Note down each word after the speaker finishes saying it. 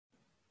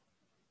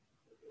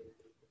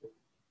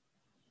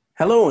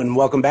Hello and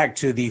welcome back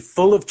to the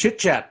Full of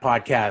Chit-Chat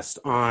podcast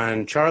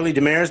on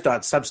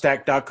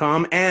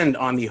charliedemers.substack.com and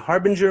on the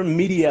Harbinger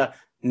Media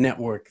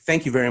Network.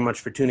 Thank you very much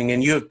for tuning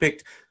in. You have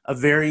picked a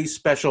very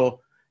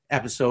special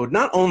episode,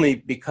 not only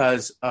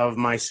because of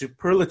my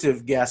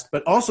superlative guest,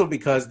 but also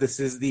because this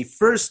is the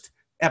first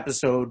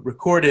episode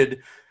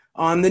recorded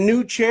on the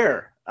new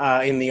chair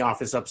in the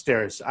office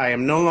upstairs. I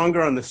am no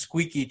longer on the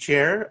squeaky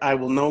chair.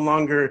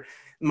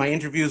 My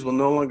interviews will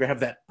no longer have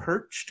that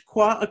perched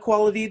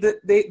quality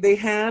that they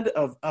had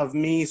of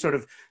me sort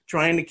of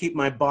trying to keep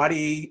my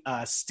body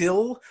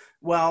still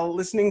while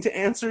listening to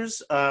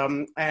answers,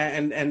 and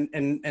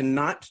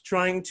not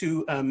trying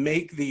to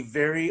make the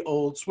very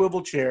old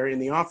swivel chair in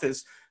the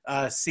office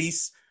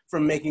cease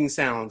from making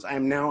sounds.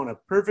 I'm now in a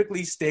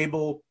perfectly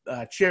stable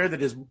chair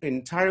that is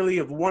entirely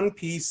of one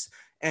piece,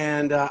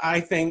 and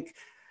I think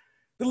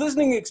the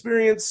listening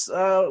experience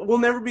will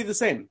never be the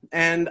same,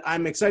 and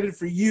I'm excited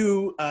for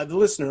you, the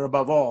listener,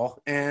 above all,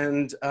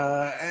 and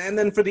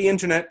then for the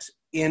internet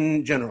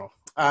in general.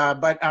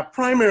 But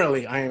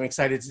primarily, I am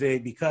excited today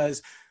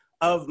because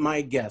of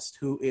my guest,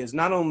 who is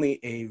not only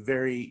a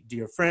very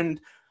dear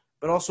friend,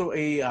 but also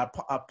a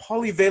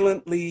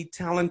polyvalently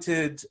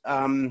talented,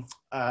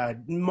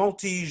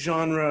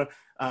 multi-genre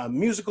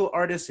musical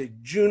artist, a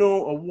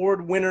Juno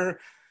Award winner,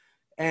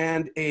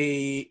 and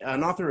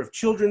an author of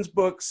children's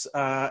books,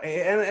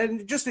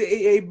 and just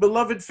a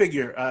beloved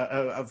figure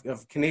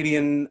of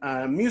Canadian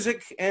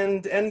music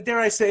and dare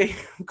I say,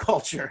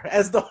 culture.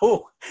 As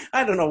though,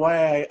 I don't know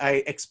why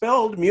I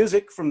expelled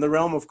music from the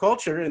realm of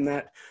culture in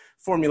that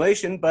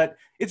formulation, but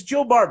it's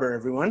Jill Barber,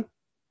 everyone.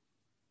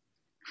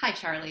 Hi,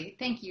 Charlie.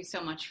 Thank you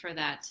so much for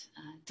that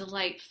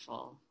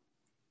delightful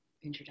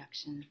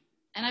introduction.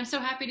 And I'm so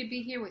happy to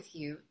be here with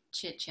you,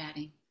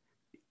 chit-chatting.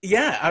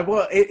 Yeah,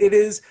 it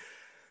is.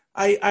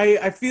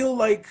 I feel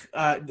like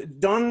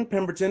Don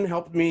Pemberton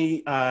helped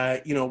me,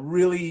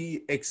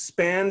 really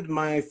expand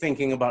my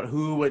thinking about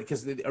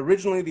because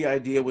originally the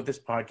idea with this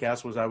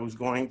podcast was I was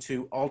going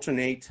to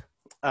alternate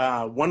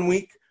 1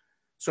 week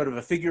sort of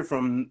a figure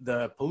from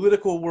the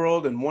political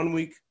world and 1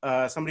 week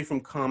somebody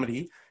from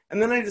comedy.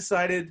 And then I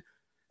decided,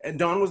 and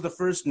Don was the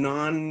first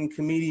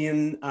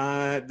non-comedian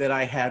that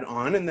I had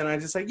on, and then I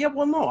just like,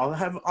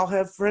 I'll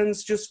have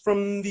friends just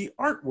from the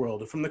art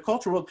world, from the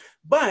culture world.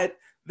 But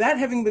that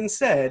having been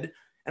said,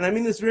 and I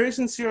mean this very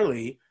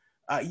sincerely,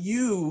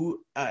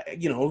 you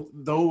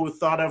though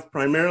thought of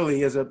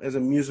primarily as a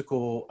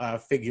musical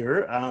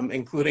figure,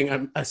 including,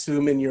 I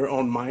assume, in your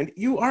own mind,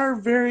 you are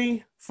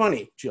very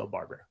funny, Jill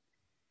Barber.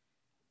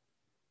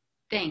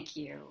 Thank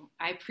you.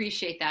 I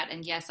appreciate that.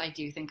 And yes, I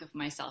do think of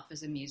myself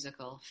as a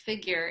musical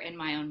figure in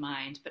my own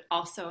mind, but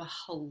also a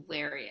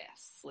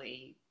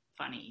hilariously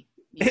funny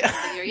musical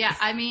figure. Yeah,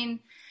 I mean,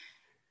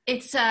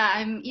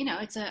 I'm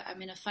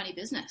in a funny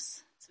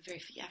business.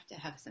 You have to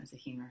have a sense of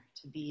humor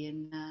to be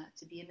in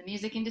the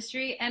music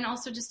industry, and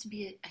also just to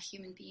be a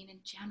human being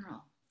in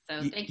general.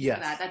 So thank you for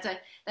that.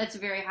 That's a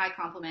very high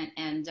compliment,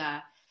 and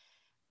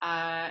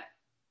I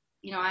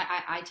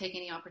take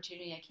any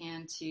opportunity I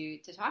can to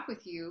talk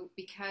with you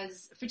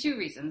because for two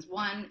reasons.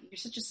 One, you're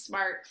such a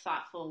smart,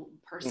 thoughtful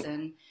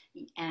person,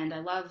 and I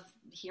love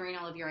hearing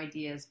all of your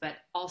ideas. But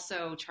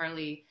also,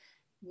 Charlie,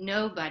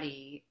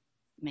 nobody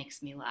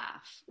makes me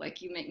laugh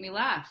like you make me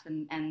laugh,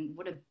 and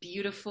what a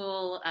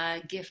beautiful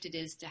gift it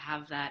is to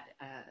have that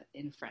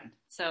in a friend.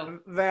 So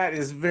that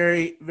is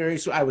very, very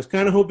sweet. I was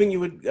kind of hoping you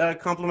would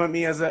compliment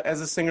me as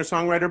a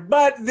singer-songwriter,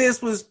 but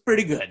this was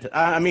pretty good.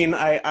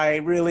 I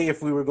really,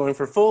 if we were going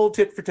for full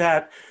tit for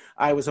tat,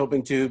 I was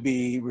hoping to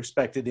be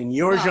respected in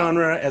your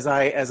genre as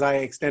I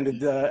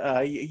extended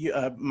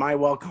my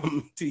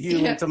welcome to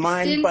you and to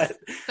mine. But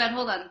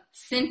hold on,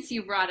 since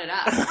you brought it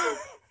up.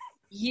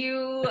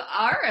 You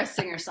are a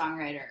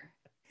singer-songwriter,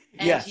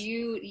 and yes.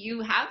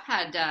 you have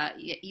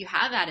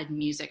added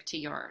music to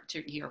your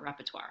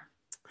repertoire.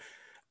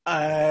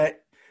 Added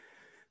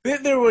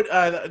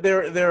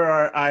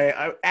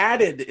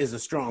is a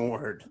strong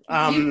word.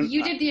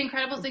 You did the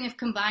incredible thing of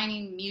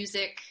combining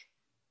music,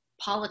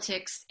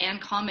 politics, and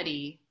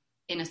comedy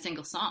in a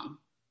single song.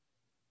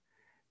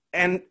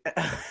 And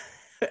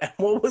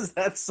what was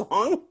that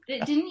song?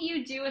 Didn't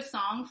you do a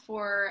song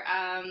for,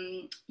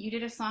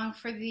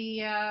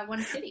 the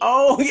One City?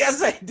 Oh,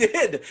 yes, I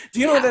did.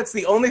 Do you know that's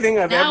the only thing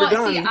I've ever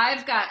done? See, and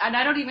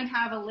I don't even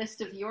have a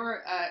list of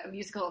your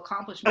musical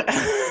accomplishments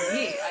for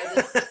me.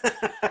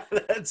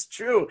 That's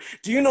true.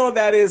 Do you know what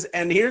that is?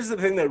 And here's the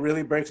thing that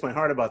really breaks my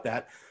heart about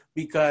that,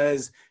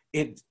 because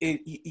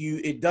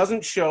it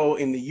doesn't show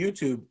in the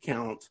YouTube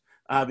count.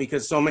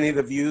 Because so many of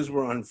the views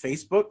were on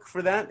Facebook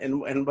for that,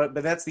 but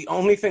that's the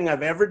only thing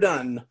I've ever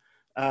done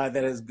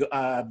that is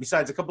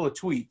besides a couple of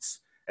tweets.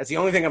 That's the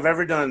only thing I've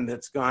ever done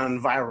that's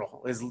gone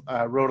viral. Is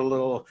wrote a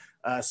little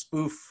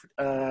spoof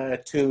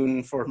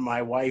tune for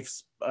my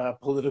wife's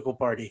political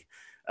party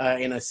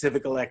in a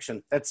civic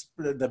election. That's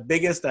the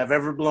biggest I've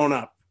ever blown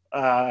up.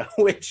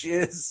 Which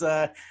is,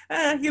 if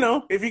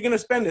you're going to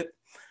spend it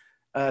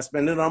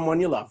on one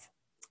you love.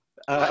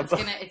 Well,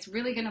 it's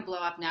really gonna blow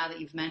up now that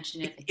you've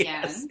mentioned it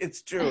again. Yes,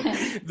 it's true.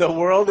 The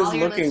world is All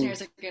your looking.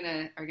 listeners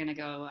are gonna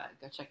go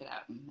check it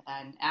out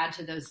and add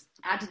to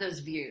those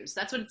views.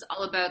 That's what it's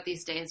all about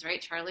these days,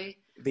 right, Charlie?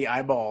 The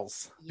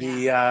eyeballs,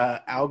 Yeah.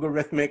 the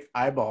algorithmic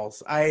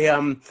eyeballs.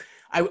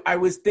 I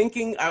was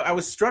thinking. I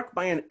was struck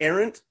by an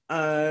errant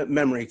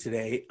memory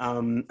today.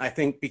 I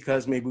think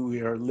because maybe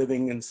we are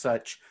living in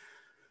such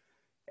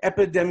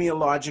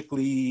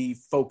epidemiologically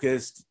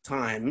focused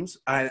times.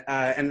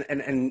 And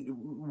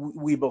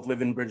we both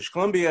live in British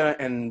Columbia,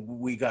 and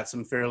we got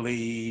some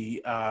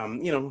fairly,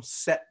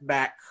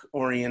 setback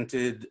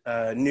oriented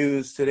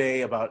news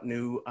today about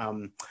new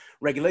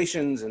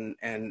regulations,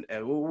 and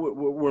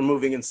we're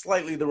moving in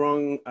slightly the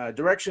wrong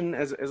direction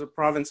as a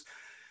province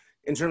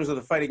in terms of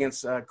the fight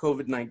against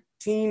COVID-19,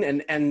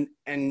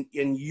 and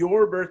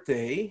your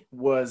birthday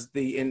was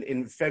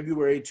in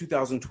February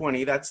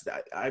 2020.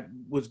 I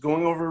was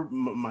going over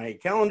my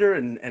calendar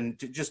and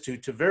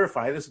to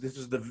verify this. This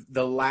was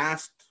the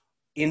last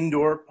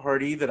indoor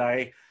party that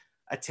I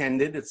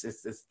attended. It's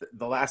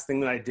the last thing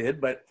that I did,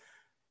 but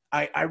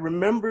I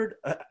remembered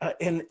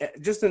in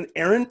just an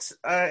errant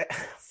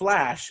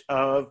flash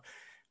of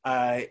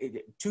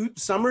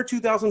summer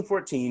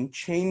 2014,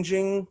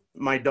 changing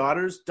my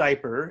daughter's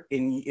diaper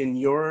in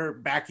your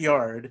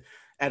backyard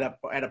at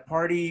a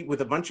party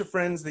with a bunch of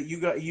friends that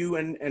you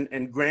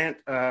and Grant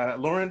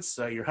Lawrence,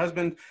 your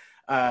husband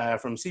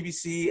from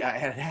CBC,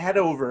 had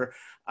over,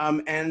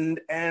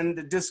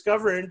 and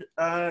discovered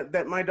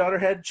that my daughter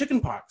had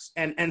chickenpox,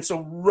 and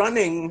so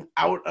running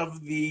out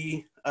of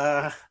the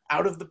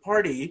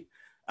party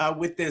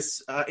with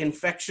this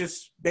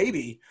infectious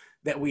baby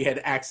that we had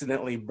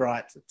accidentally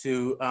brought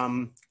to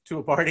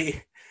a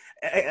party,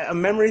 a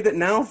memory that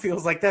now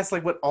feels like that's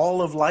like what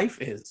all of life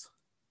is.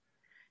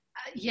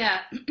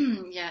 Yeah,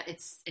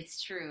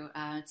 it's true.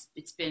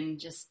 It's been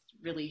just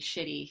really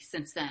shitty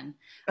since then.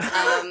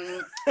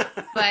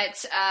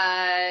 But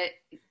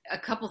a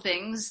couple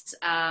things.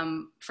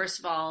 First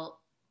of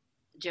all,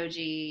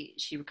 Joji,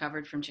 she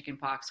recovered from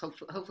chickenpox.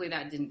 Hopefully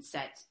that didn't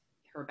set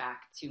her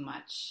back too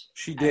much.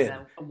 She did.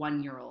 As a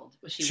 1-year-old.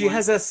 She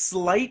has the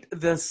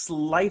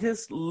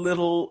slightest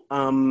little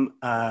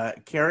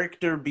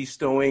character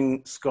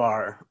bestowing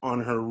scar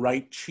on her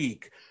right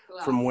cheek.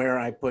 Wow. From where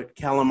I put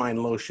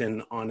calamine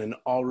lotion on an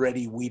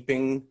already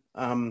weeping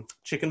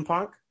chicken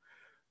pox.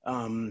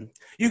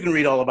 You can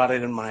read all about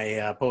it in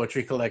my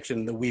poetry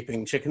collection, The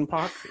Weeping Chicken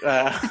Pox.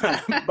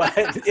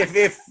 But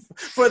if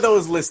for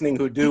those listening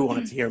who do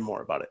want to hear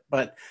more about it,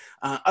 but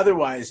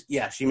otherwise,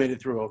 yeah, she made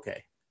it through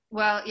okay.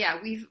 Well, yeah,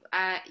 we've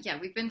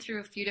been through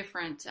a few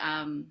different,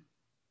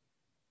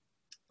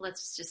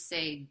 let's just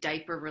say,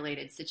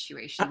 diaper-related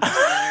situations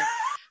together.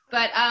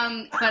 But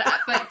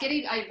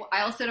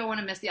I also don't want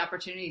to miss the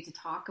opportunity to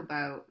talk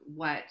about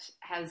what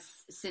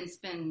has since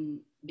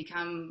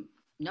become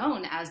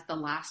known as the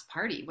last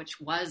party, which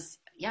was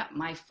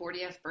my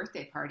 40th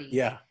birthday party.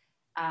 Yeah.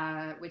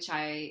 Which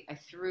I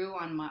threw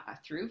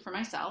for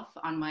myself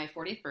on my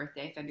 40th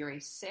birthday, February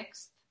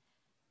 6th,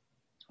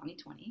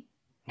 2020.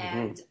 Mm-hmm.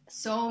 And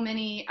so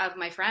many of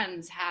my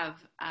friends have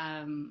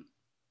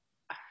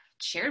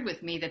shared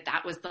with me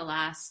that was the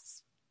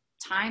last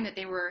time that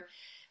they were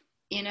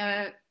in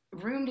a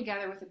room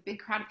together with a big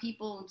crowd of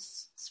people,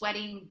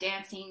 sweating,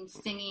 dancing,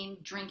 singing,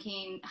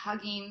 drinking,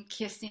 hugging,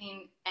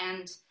 kissing.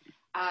 And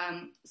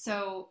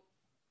so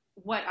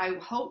what I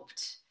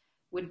hoped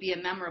would be a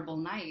memorable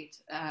night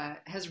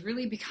has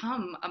really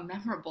become a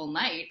memorable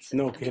night.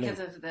 No kidding. Because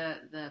of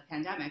the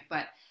pandemic.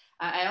 But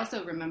I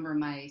also remember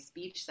my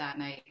speech that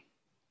night,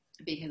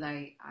 because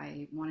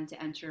I wanted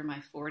to enter my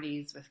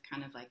 40s with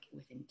kind of like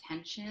with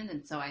intention.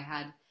 And so I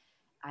had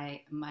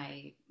my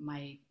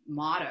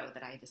motto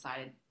that I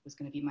decided was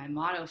going to be my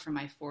motto for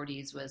my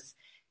 40s was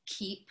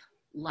keep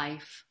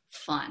life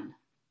fun.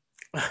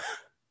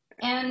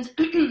 and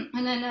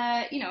then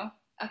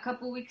a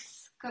couple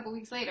weeks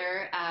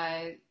later,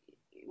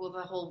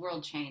 the whole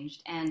world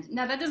changed. And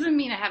now that doesn't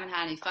mean I haven't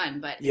had any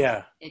fun, but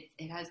yeah,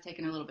 it has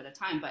taken a little bit of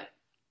time.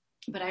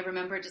 But I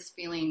remember just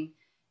feeling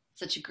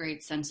such a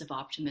great sense of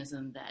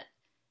optimism that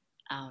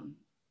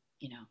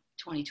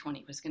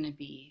 2020 was going to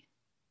be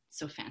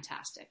so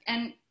fantastic.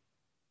 And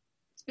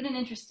it's been an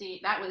interesting,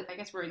 I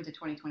guess we're into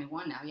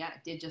 2021 now. Yeah,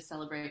 I did just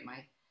celebrate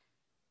my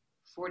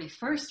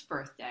 41st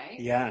birthday.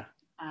 Yeah.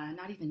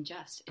 Not even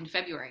just, in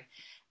February.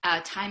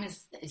 Time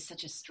is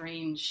such a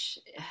strange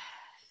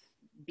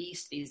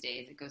beast these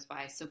days. It goes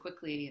by so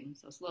quickly and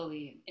so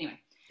slowly. Anyway.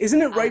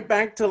 Isn't it right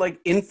back to like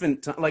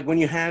infant, like when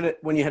you had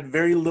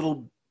very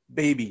little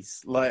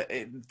babies?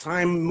 Like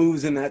time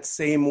moves in that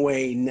same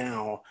way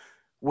now,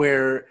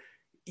 where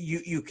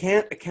you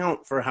can't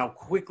account for how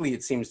quickly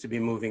it seems to be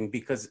moving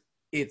because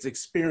it's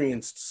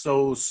experienced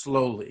so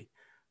slowly.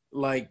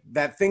 Like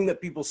that thing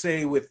that people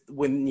say with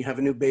when you have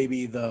a new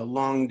baby, the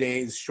long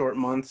days, short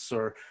months,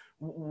 or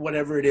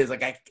whatever it is.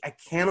 Like I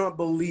cannot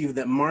believe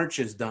that March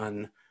is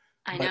done.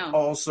 I know. But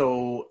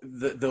also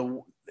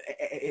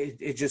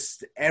it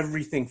just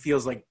everything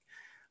feels like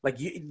like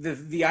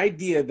the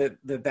idea that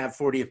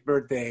 40th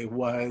birthday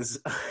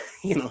was,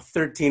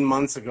 13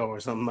 months ago or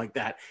something like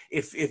that.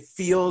 If it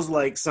feels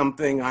like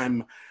something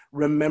I'm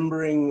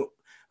remembering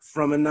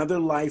from another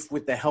life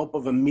with the help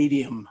of a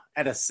medium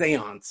at a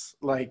seance.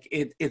 Like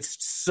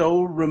it's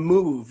so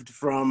removed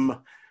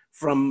from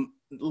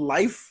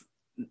life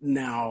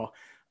now,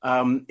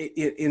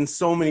 in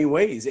so many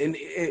ways. And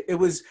it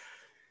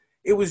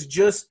was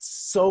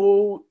just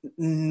so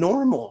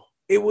normal.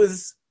 It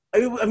was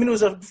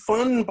a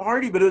fun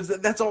party,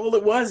 but that's all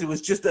it was. It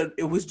was just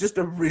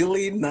a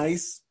really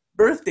nice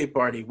birthday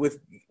party with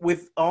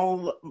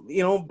all,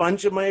 a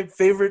bunch of my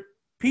favorite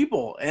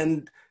people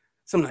and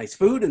some nice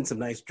food and some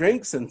nice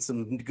drinks and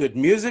some good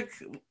music.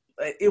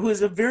 It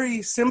was a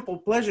very simple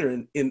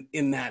pleasure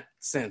in that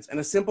sense, and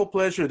a simple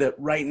pleasure that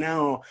right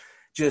now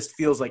just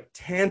feels like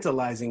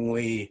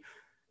tantalizingly,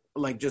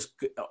 like just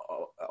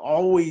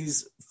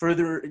always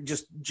further,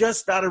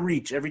 just out of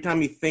reach. Every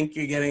time you think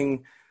you're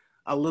getting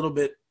a little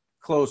bit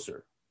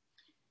closer.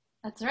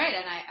 That's right.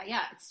 And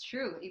yeah, it's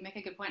true. You make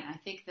a good point. I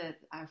think that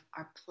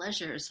our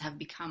pleasures have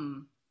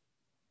become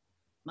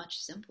much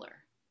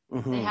simpler.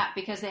 Mm-hmm.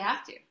 Because they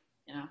have to,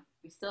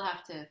 we still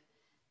have to,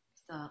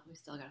 we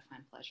still got to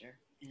find pleasure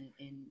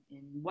in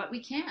what we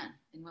can,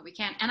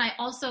 And I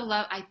also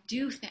I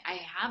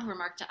have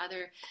remarked to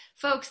other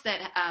folks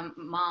that,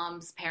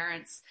 moms,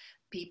 parents,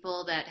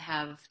 people that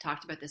have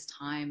talked about this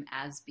time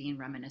as being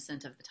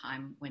reminiscent of the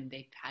time when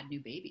they had new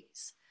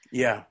babies.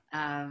 Yeah.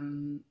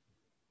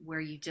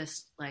 Where you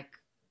just like,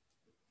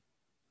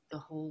 the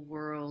whole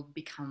world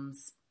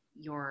becomes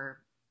your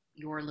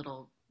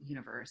little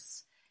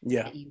universe.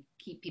 Yeah. That you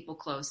keep people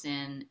close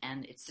in,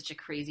 and it's such a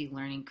crazy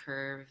learning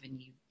curve, and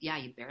you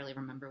barely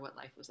remember what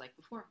life was like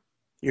before.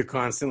 You're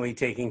constantly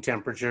taking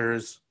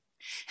temperatures.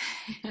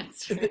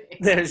 That's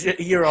right.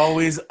 You're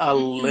always a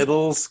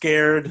little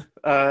scared,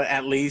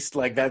 at least.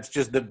 Like that's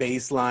just the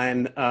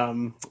baseline.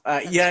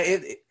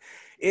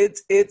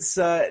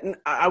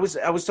 I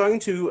was talking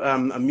to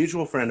a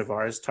mutual friend of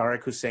ours,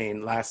 Tariq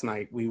Hussein, last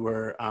night. We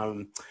were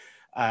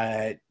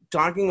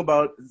talking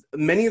about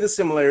many of the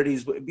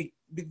similarities.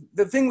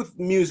 The thing with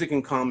music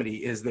and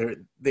comedy is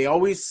they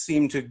always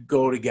seem to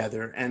go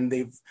together, and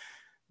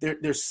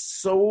they're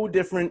so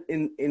different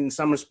in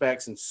some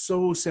respects and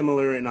so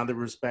similar in other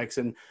respects.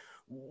 And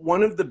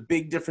one of the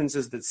big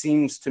differences that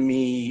seems to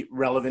me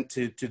relevant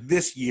to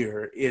this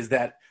year is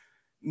that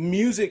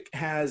music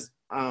has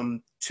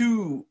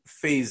two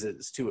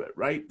phases to it,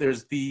 right?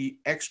 There's the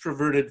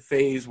extroverted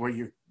phase where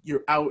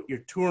you're out, you're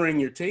touring,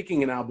 you're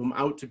taking an album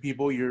out to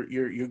people,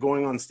 you're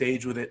going on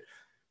stage with it.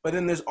 But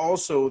then there's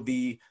also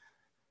the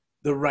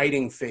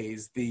writing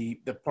phase, the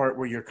part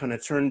where you're kind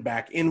of turned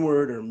back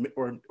inward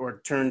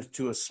or turned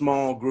to a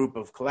small group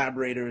of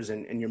collaborators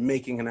and you're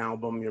making an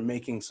album, you're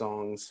making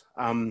songs.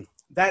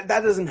 That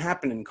doesn't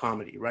happen in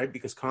comedy, right?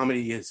 Because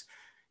comedy is,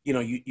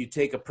 you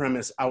take a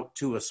premise out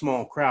to a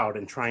small crowd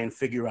and try and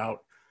figure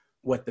out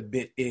what the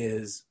bit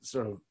is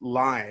sort of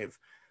live.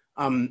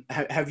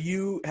 Have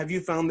you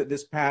found that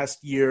this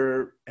past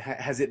year,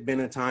 has it been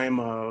a time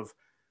of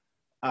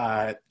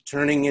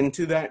turning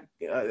into that,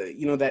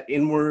 that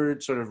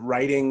inward sort of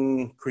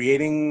writing,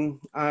 creating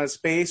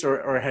space,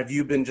 or have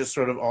you been just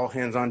sort of all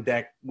hands on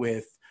deck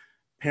with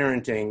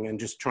parenting and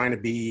just trying to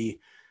be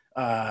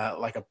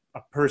like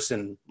a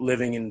person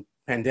living in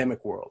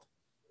pandemic world?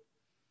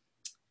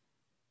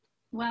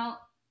 Well,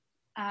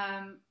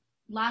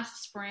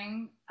 last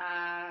spring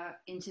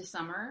into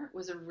summer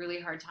was a really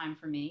hard time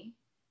for me.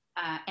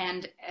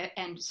 And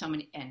so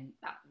many,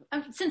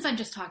 since I'm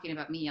just talking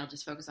about me, I'll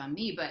just focus on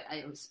me, but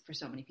it was for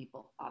so many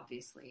people,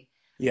 obviously.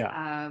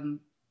 Yeah.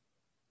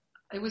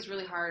 It was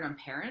really hard on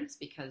parents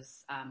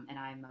because, and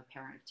I'm a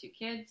parent of two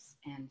kids.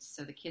 And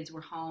so the kids were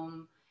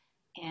home,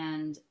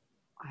 and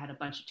I had a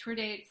bunch of tour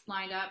dates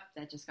lined up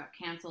that just got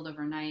canceled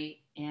overnight.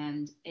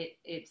 And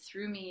it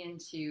threw me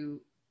into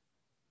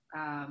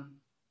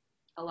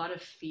a lot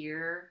of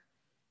fear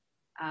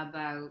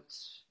about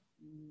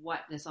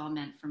what this all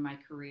meant for my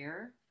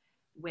career,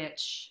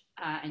 which,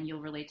 and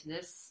you'll relate to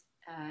this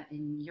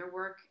in your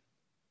work,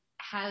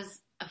 has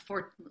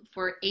for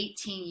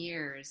 18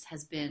 years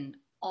has been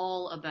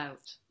all about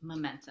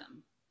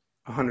momentum.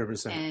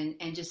 100%.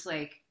 And just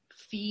like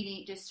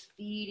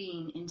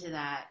feeding into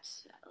that,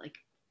 like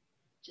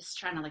just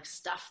trying to like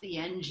stuff the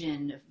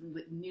engine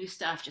with new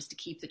stuff just to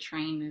keep the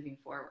train moving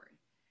forward.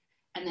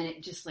 And then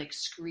it just like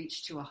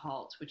screeched to a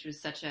halt, which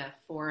was such a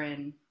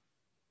foreign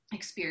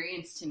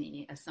experience to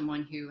me as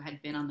someone who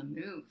had been on the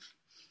move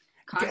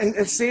constantly.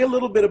 And say a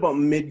little bit about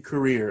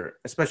mid-career,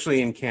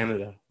 especially in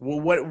Canada.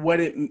 Well, what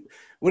it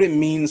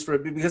means for,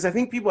 because I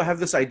think people have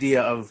this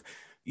idea of,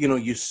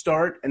 you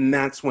start and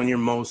that's when you're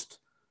most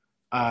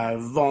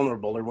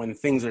vulnerable or when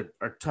things are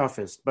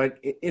toughest. But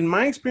in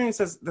my experience,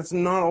 that's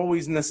not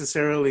always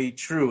necessarily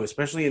true,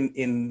 especially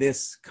in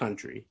this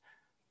country.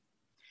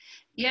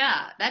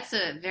 Yeah, that's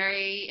a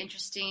very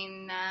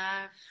interesting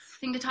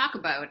thing to talk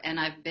about, and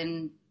I've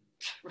been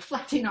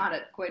reflecting on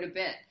it quite a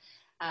bit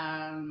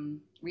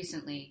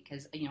recently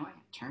because I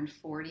turned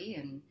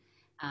 40,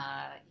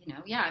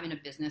 I'm in a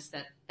business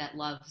that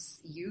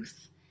loves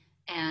youth,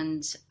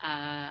 and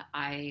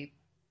I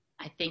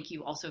thank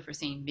you also for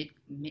saying mid.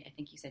 I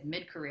think you said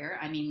mid-career.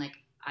 I mean, like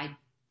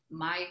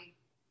my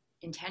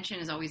intention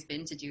has always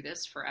been to do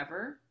this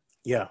forever.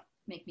 Yeah.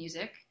 Make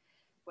music,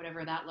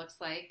 whatever that looks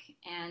like,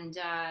 and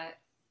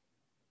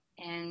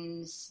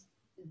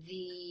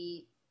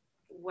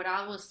what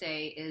I will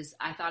say is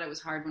I thought it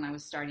was hard when I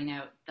was starting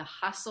out. The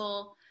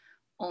hustle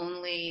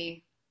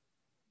only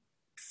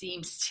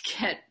seems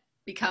to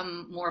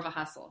become more of a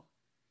hustle.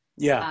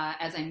 Yeah.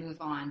 As I move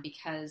on,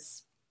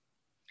 because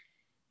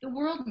the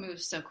world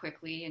moves so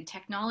quickly and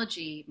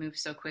technology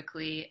moves so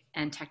quickly,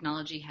 and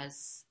technology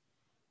has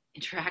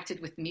interacted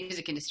with the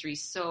music industry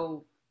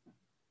so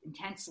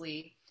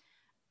intensely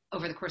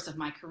over the course of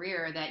my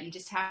career that you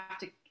just have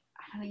to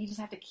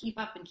keep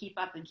up and keep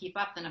up and keep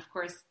up. And of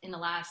course, in the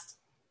last,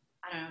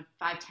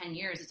 5-10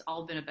 years, it's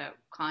all been about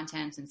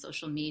content and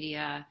social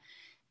media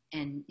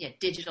and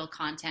digital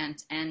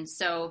content. And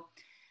so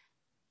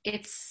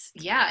it's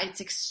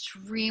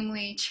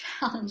extremely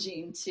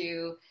challenging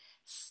to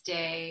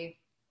stay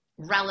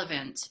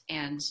relevant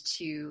and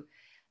to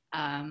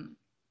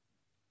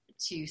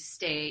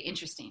stay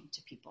interesting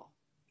to people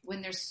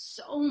when there's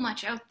so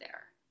much out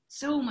there,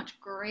 so much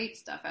great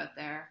stuff out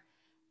there.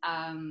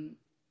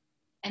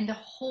 And the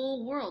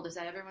whole world is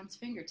at everyone's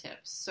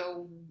fingertips.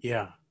 So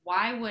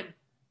why would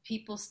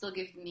people still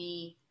give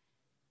me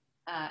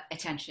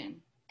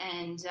attention?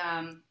 And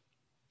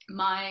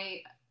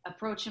my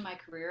approach in my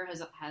career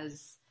has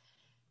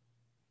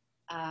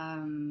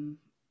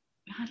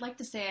I'd like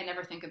to say I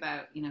never think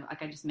about,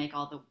 like I just make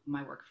all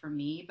my work for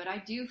me, but I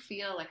do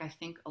feel like I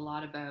think a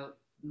lot about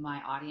my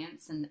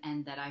audience and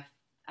that I've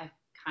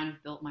kind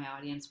of built my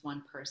audience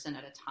one person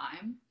at a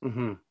time.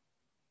 Mm-hmm.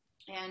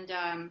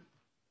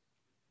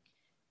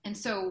 And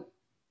so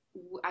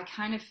I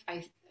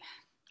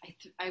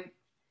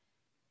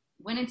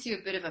went into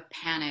a bit of a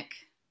panic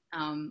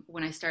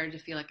when I started to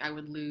feel like I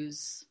would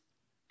lose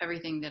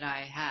everything that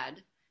I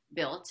had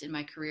built in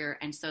my career.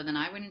 And so then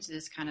I went into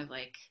this kind of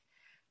like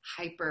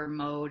hyper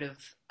mode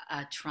of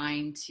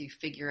trying to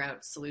figure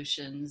out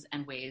solutions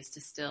and ways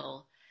to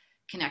still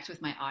connect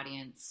with my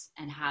audience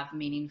and have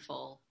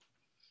meaningful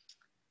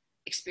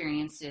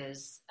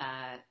experiences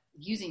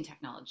using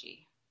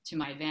technology to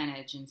my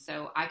advantage. And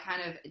so I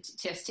kind of,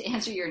 just to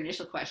answer your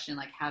initial question,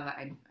 like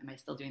am I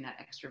still doing that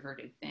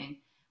extroverted thing,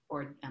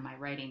 or am I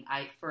writing?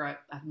 For a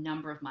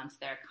number of months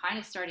there, kind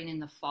of starting in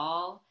the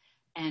fall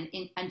and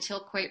until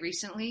quite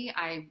recently,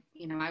 I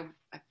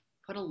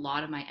put a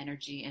lot of my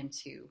energy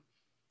into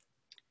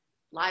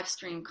live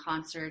stream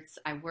concerts.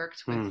 I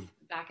worked with,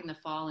 back in the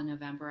fall in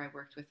November, I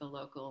worked with a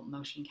local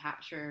motion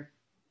capture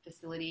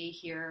facility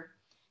here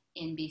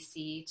in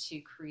BC to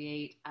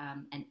create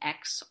an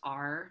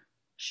XR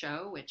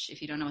show, which,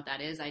 if you don't know what that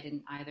is, I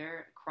didn't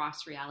either,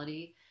 cross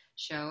reality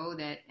show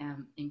that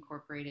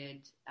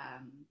incorporated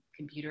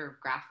computer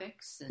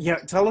graphics.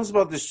 Tell us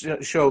about this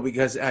show,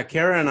 because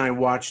Kara and I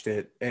watched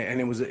it, and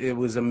it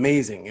was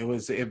amazing.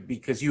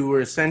 Because you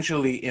were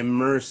essentially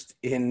immersed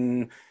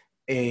in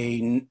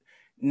a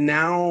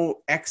now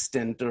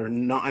extant or a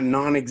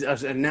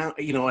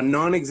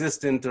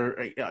non-existent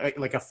or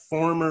like a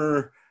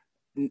former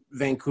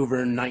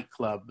Vancouver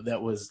nightclub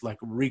that was like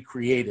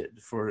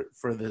recreated for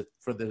the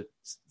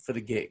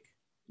gig.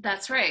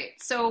 That's right.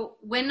 So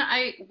when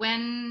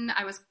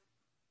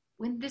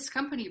this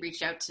company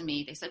reached out to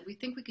me, they said, we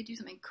think we could do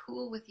something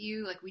cool with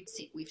you. Like we've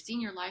seen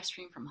your live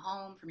stream from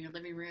home, from your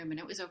living room, and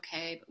it was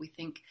okay, but we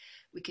think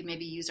we could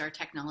maybe use our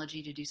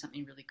technology to do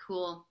something really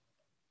cool.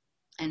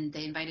 And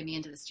they invited me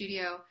into the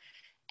studio,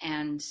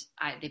 and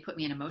they put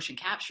me in a motion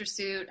capture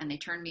suit, and they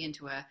turned me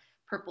into a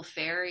purple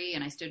fairy,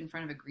 and I stood in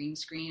front of a green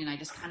screen, and I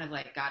just kind of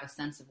like got a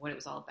sense of what it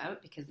was all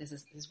about, because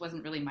this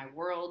wasn't really my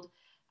world.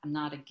 I'm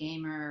not a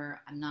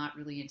gamer. I'm not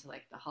really into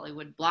like the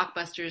Hollywood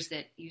blockbusters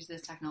that use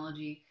this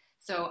technology.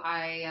 So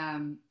I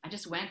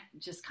just went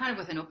kind of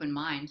with an open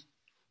mind,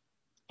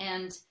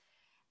 and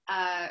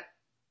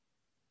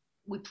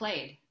we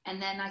played. And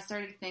then I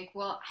started to think,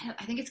 well,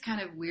 I think it's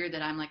kind of weird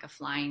that I'm like a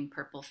flying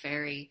purple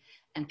fairy,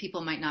 and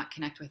people might not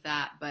connect with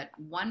that. But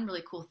one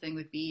really cool thing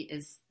would be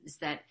is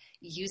that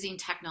using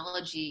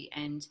technology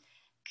and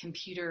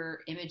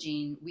computer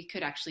imaging, we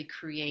could actually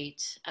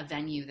create a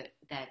venue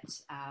that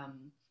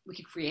we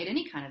could create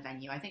any kind of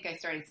venue. I think I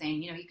started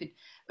saying,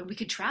 we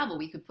could travel.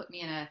 We could put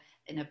me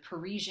in a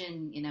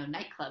Parisian,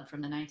 nightclub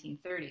from the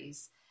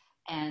 1930s,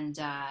 and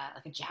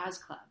like a jazz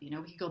club. We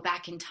could go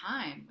back in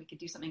time. We could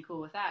do something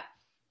cool with that.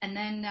 And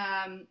then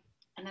I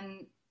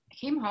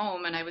came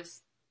home, and I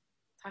was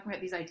talking about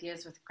these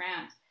ideas with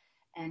Grant,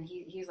 and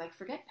he was like,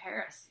 "Forget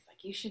Paris." He's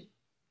like, "You should."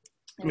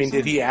 I mean,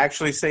 did he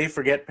actually say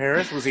 "forget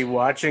Paris"? Was he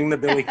watching the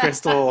Billy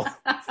Crystal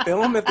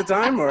film at the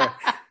time, or?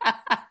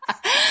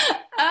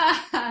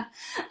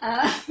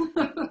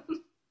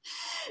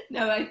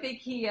 No, I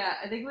think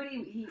what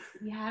he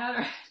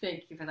had.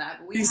 Thank you for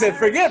that. He said,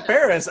 "Forget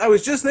Paris." I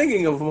was just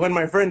thinking of when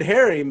my friend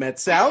Harry met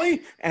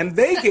Sally, and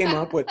they came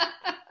up with.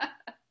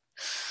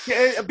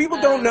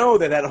 People don't know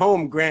that at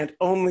home Grant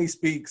only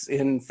speaks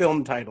in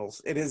film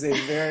titles. It is a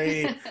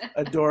very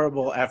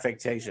adorable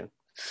affectation.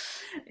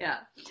 Yeah.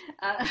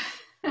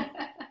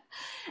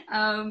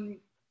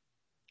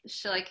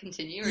 Shall I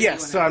continue?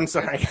 Yes, so I'm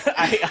sorry.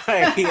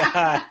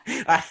 I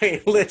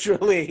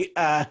literally,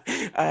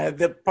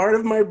 the part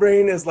of my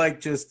brain is like,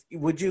 just,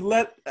 would you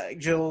let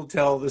Jill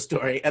tell the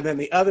story? And then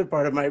the other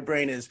part of my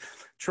brain is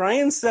try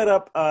and set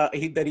up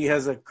that he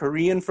has a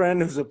Korean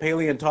friend who's a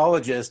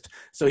paleontologist,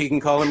 so he can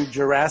call him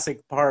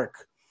Jurassic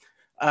Park.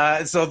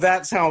 So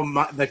that's how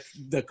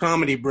the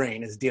comedy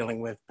brain is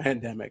dealing with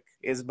pandemic,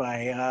 is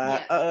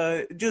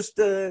by just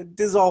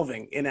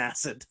dissolving in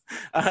acid.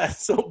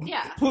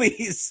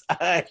 Please,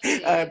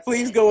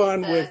 please go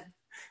on with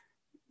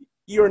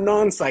your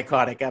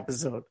non-psychotic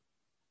episode.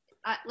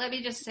 Let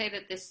me just say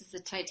that this is a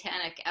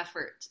titanic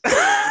effort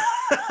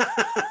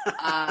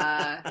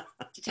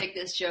to take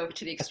this joke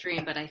to the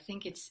extreme, but I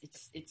think it's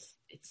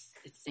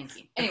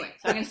sinking. Anyway,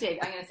 so I'm gonna save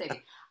you.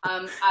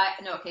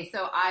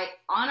 So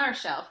on our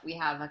shelf we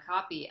have a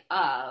copy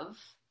of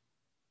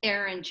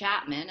Aaron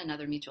Chapman,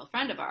 another mutual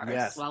friend of ours.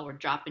 Yes. While we're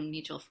dropping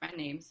mutual friend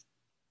names,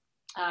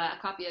 a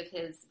copy of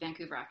his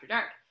Vancouver After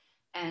Dark,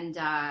 and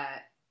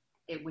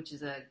which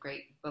is a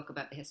great book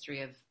about the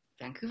history of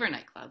Vancouver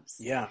nightclubs.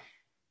 Yeah.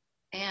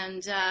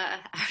 And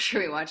after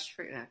we watched,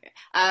 sorry,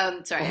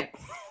 I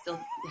still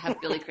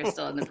have Billy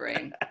Crystal in the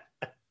brain.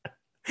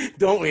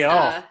 Don't we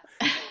all?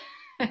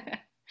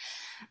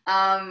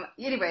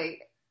 Anyway,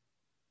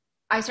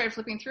 I started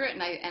flipping through it,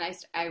 and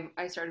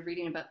I started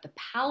reading about the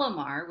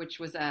Palomar, which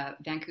was a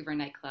Vancouver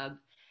nightclub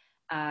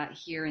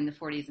here in the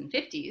 40s and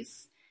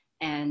 50s,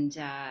 and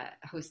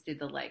hosted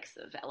the likes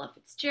of Ella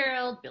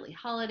Fitzgerald, Billie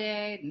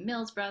Holiday, the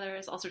Mills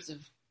Brothers, all sorts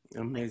of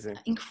amazing,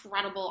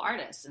 incredible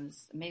artists, and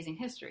amazing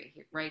history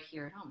right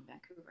here at home in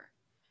Vancouver.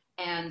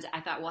 And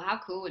I thought, well, how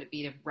cool would it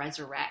be to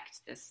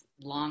resurrect this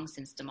long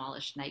since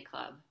demolished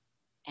nightclub?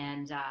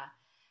 And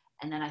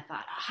then I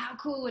thought, how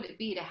cool would it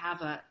be to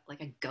have a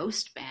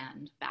ghost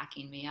band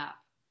backing me up?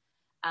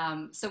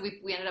 So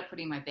we ended up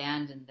putting my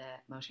band in the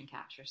motion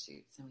capture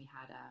suits, and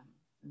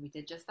we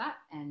did just that.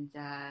 And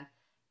I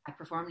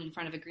performed in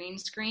front of a green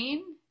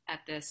screen at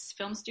this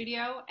film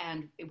studio,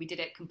 and we did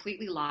it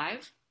completely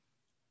live,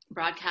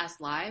 broadcast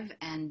live,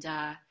 and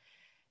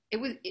it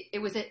was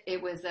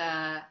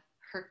a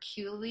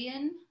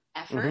Herculean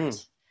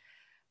effort,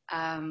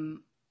 and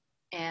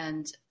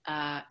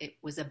it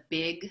was a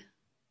big.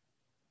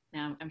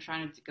 Now I'm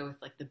trying to go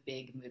with the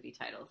big movie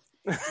titles.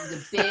 It was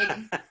a big.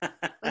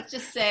 Let's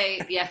just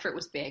say the effort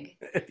was big.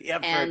 The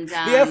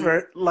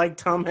effort, like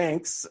Tom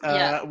Hanks,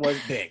 was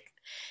big.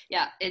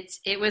 Yeah,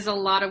 it was a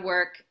lot of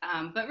work,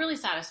 but really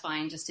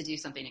satisfying just to do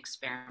something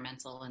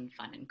experimental and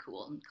fun and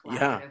cool and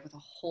collaborative with a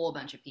whole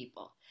bunch of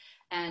people.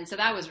 And so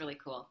that was really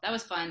cool. That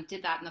was fun.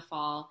 Did that in the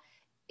fall.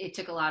 It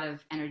took a lot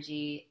of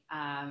energy.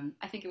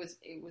 I think it was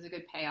a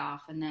good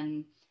payoff. And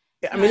then,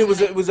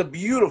 it was a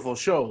beautiful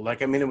show.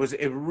 As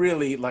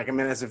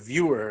a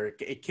viewer,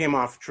 it came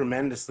off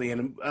tremendously,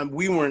 and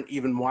we weren't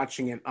even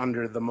watching it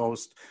under the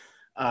most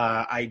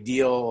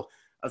ideal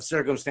of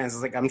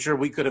circumstances. I'm sure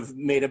we could have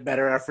made a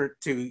better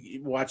effort to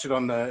watch it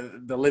on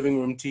the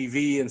living room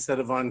TV instead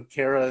of on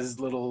Kara's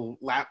little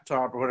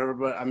laptop or whatever.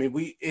 But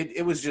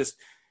it was a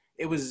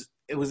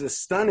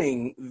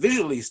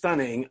visually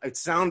stunning. It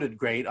sounded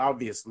great,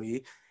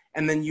 obviously.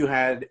 And then you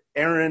had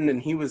Aaron,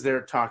 and he was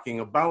there talking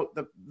about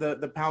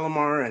the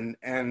Palomar,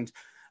 and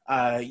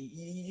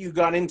you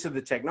got into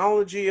the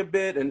technology a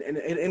bit, and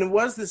it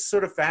was this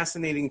sort of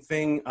fascinating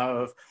thing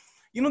of,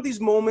 these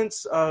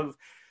moments of,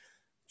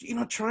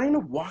 trying to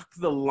walk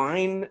the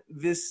line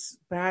this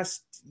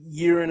past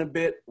year and a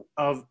bit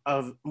of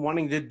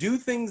wanting to do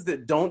things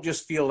that don't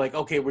just feel like,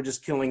 okay, we're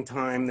just killing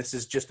time, this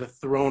is just a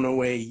thrown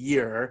away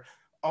year.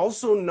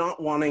 Also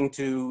not wanting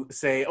to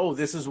say, oh,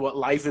 this is what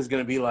life is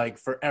going to be like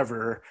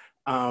forever.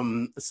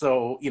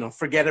 So,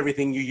 forget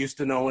everything you used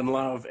to know and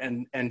love,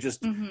 and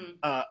just,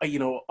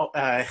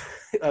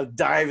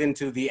 dive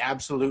into the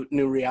absolute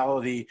new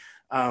reality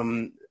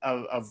of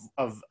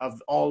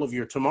all of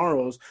your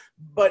tomorrows,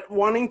 but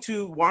wanting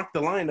to walk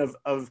the line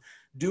of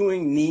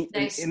doing neat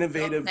and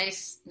innovative.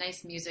 Nice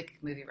music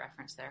movie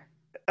reference there.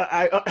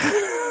 I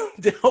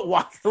didn't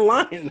walk the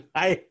line.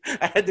 I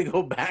had to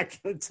go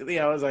back to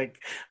I was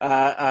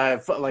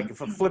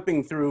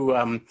flipping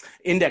through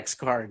index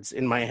cards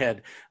in my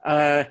head.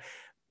 But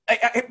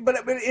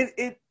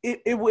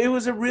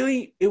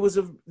it was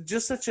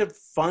just such a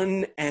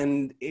fun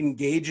and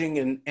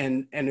engaging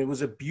and it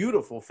was a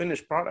beautiful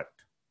finished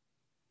product.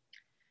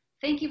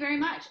 Thank you very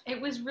much. It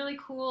was really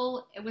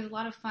cool. It was a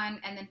lot of fun,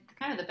 and then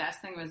kind of the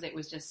best thing was it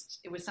was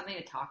something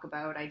to talk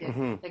about. I did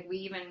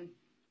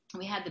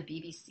we had the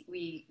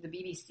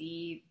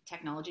BBC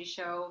technology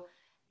show,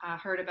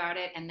 heard about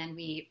it, and then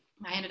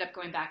I ended up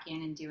going back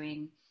in and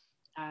doing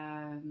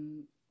a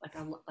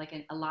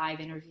live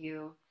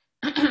interview,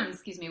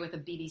 excuse me, with a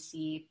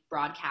BBC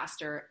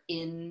broadcaster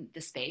in the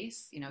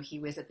space. He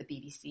was at the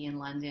BBC in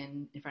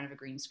London in front of a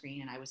green screen,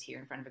 and I was here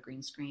in front of a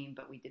green screen,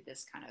 but we did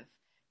this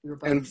we were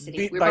both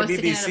sitting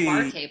at a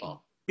bar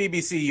table.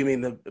 BBC, you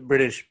mean the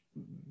British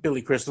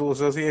Billy Crystal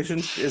Association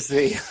is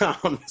the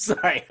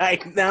sorry, I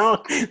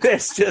now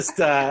there's just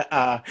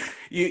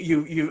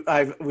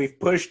we've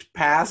pushed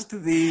past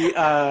the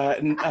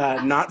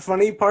not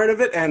funny part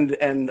of it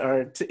and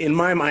are in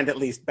my mind at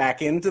least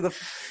back into the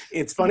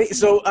it's funny.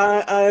 So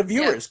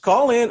viewers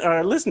call in,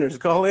 our listeners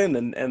call in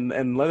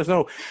and let us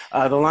know.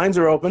 The lines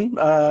are open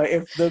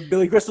if the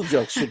Billy Crystal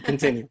jokes should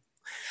continue.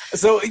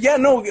 So yeah,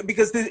 no,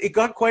 because it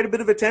got quite a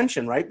bit of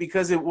attention, right?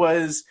 Because it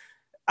was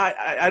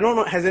I don't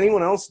know, has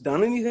anyone else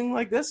done anything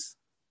like this?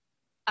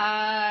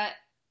 Well,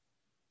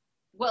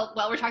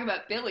 while we're talking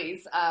about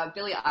Billy's,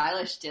 Billie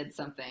Eilish did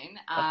something.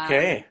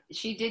 Okay.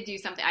 She did do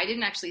something. I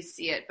didn't actually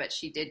see it, but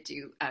she did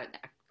do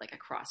like a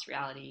cross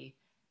reality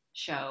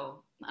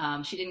show.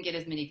 She didn't get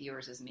as many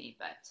viewers as me,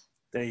 but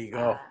there you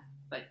go.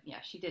 But yeah,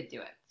 she did do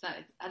it. So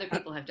other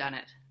people have done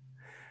it.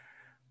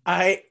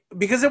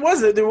 Because there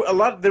was a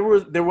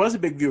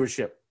big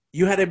viewership.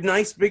 You had a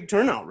nice big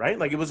turnout, right?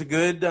 Like it was a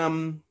good.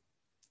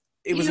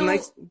 It was a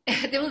nice.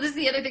 Well, this is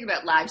the other thing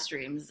about live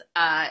streams.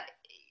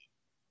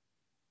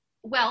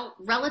 Well,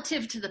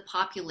 relative to the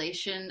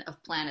population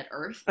of planet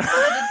Earth, was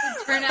it a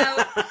good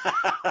turnout?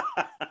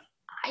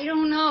 I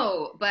don't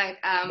know, but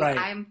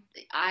right.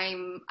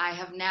 I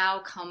have now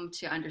come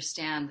to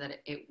understand that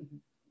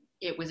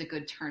it was a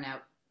good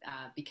turnout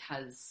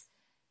because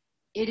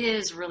it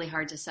is really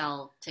hard to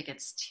sell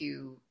tickets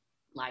to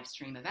live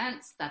stream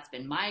events. That's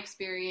been my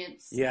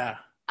experience. Yeah.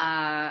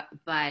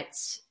 But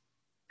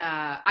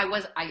I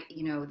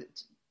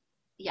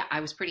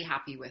was pretty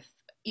happy with.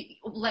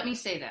 Let me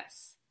say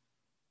this.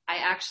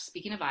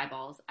 Speaking of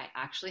eyeballs, I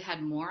actually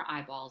had more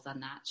eyeballs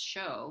on that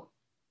show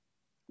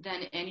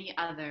than any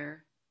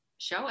other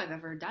show I've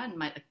ever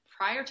done.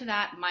 Prior to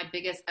that, my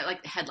biggest,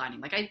 like headlining,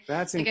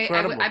 that's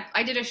incredible.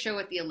 I did a show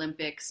at the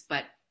Olympics,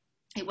 but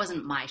it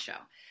wasn't my show.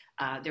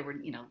 There were,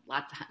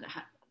 lots of,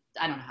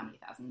 I don't know how many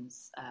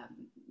thousands,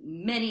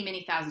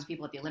 many thousands of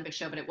people at the Olympic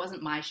show, but it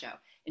wasn't my show.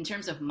 In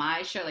terms of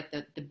my show, like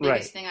the biggest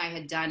right. thing I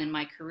had done in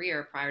my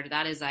career prior to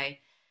that is I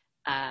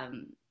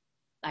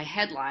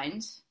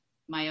headlined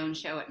my own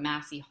show at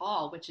Massey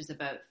Hall, which is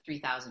about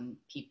 3,000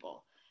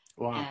 people.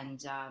 Wow.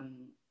 And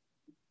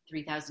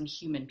 3,000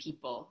 human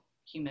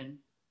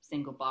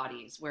single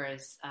bodies,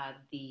 whereas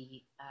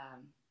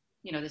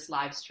this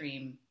live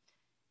stream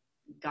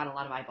got a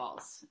lot of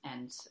eyeballs,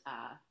 and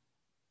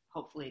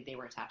hopefully they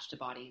were attached to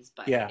bodies,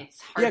 but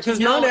it's hard to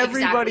know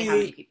exactly how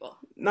many people.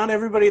 Not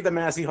everybody at the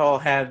Massey Hall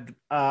had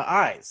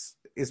eyes,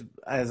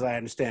 as I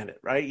understand it,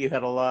 right? You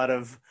had a lot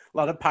of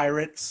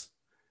pirates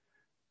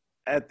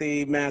at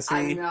the Massey.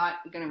 I'm not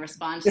going to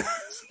respond to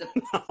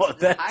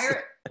the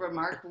pirate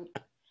remark.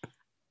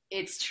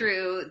 It's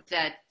true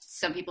that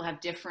some people have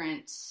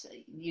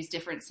use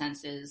different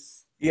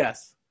senses.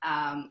 Yes.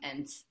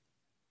 And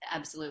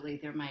absolutely,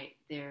 there may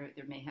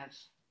have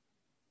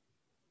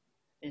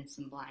been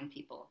some blind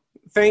people.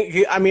 Thank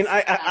you. I mean,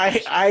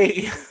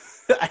 I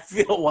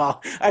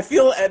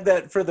feel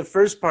that for the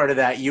first part of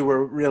that, you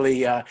were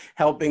really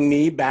helping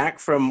me back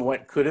from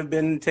what could have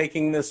been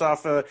taking this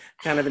off a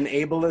kind of an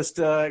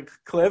ableist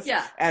cliff.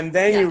 Yeah. And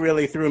then you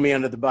really threw me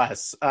under the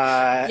bus.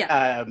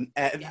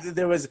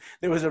 There was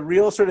a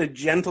real sort of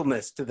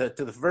gentleness to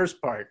the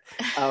first part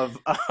of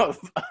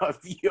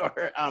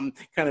your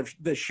kind of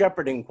the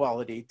shepherding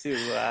quality too.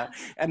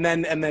 And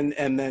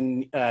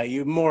then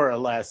you more or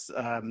less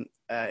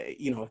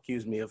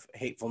accuse me of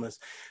hatefulness.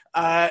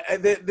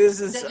 This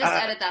is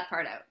just edit that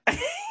part out.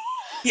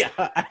 Yeah,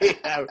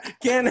 I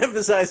can't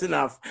emphasize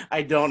enough.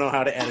 I don't know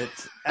how to edit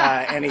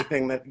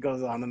anything that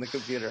goes on in the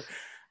computer.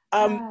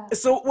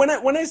 So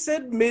when I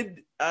said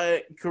mid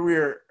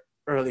career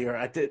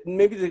earlier,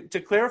 maybe to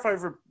clarify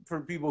for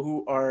people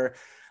who are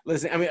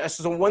listening. I mean,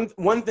 so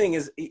one thing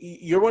is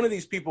you're one of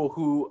these people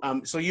who.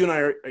 So you and I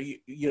are.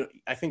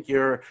 I think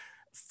you're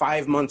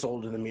 5 months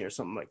older than me or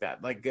something like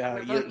that. Like we're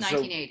both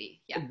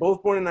 1980. Yeah.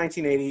 Both born in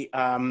 1980.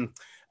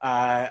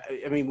 I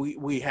mean,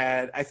 we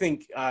had. I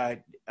think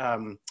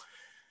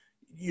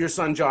your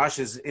son Josh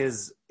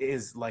is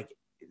like,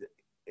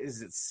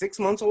 is it 6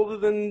 months older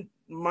than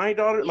my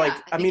daughter? Yeah, like,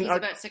 I mean, he's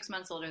about 6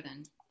 months older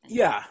than.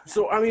 Yeah.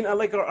 So I mean,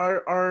 like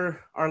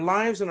our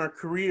lives and our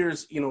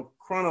careers,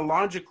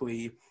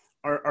 chronologically,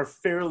 are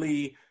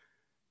fairly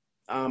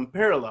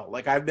parallel.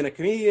 Like I've been a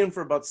comedian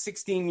for about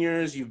 16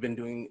 years. You've been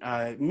doing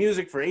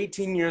music for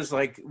 18 years.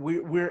 Like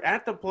we're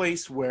at the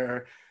place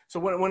where. So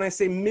when I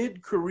say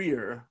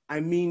mid-career, I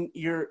mean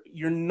you're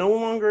no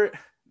longer.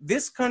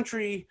 This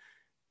country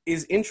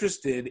is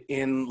interested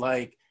in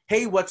like,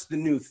 hey, what's the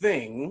new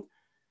thing?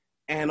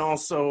 And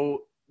also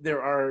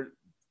there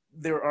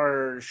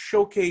are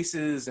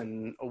showcases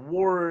and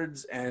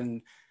awards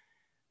and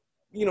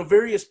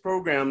various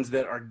programs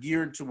that are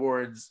geared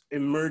towards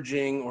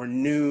emerging or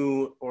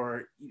new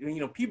or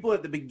people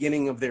at the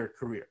beginning of their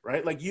career,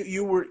 right? Like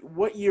you were,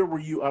 what year were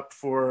you up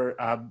for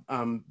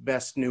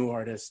best new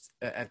artist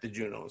at the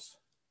Junos?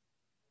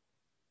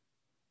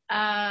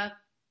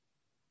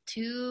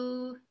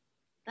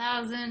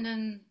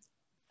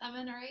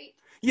 2007 or 8.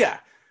 Yeah.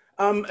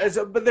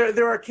 But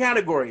there are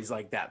categories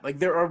like that. Like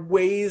there are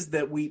ways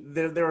that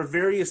there are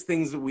various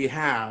things that we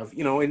have.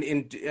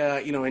 In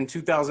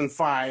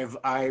 2005,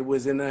 I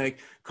was in a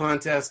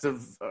contest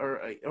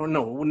or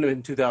no, it wouldn't have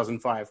been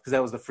 2005 because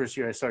that was the first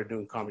year I started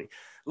doing comedy.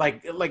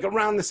 Like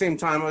around the same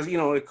time, I was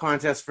a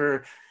contest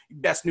for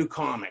best new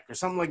comic or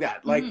something like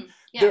that. Like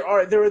Yeah.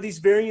 there are these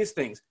various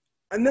things,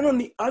 and then on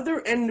the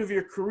other end of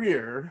your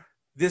career,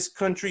 this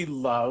country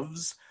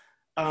loves.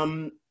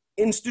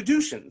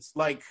 Institutions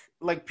like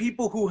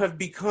people who have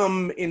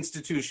become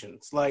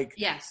institutions, like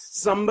Yes.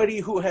 somebody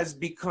who has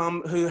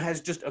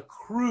just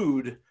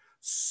accrued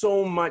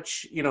so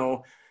much,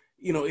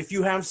 if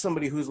you have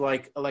somebody who's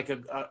like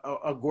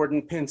a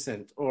Gordon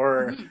Pinsent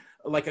or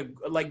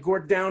like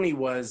Gord Downey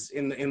was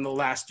in the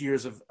last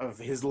years of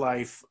his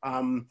life,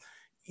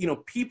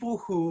 people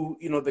who,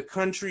 the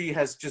country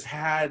has just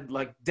had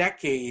like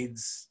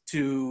decades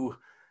to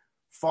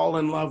fall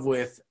in love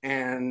with,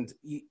 and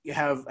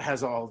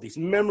has all these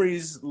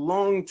memories,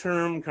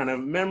 long-term kind of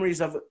memories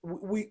of it.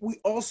 We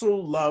also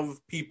love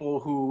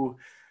people who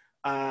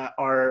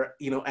are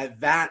at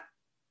that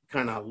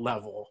kind of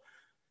level,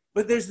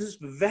 but there's this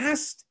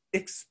vast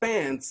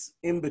expanse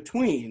in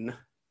between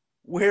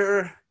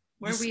where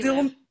we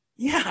still live.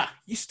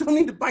 you still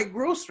need to buy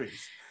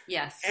groceries.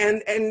 Yes.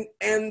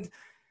 And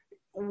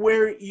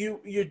where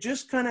you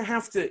just kind of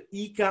have to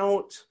eke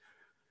out.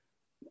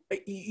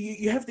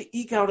 You have to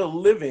eke out a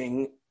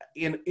living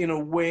in a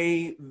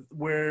way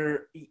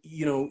where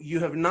you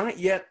have not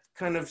yet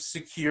kind of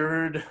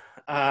secured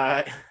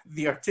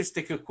the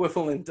artistic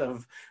equivalent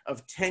of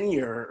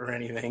tenure or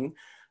anything,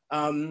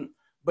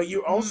 but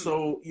you're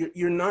also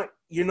you're not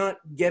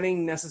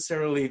getting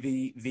necessarily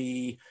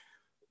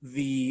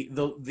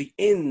the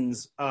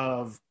ends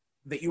of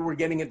that you were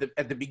getting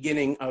at the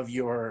beginning of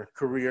your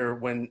career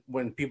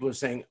when people are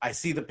saying, I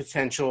see the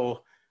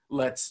potential.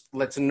 Let's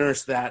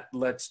nurse that.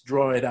 Let's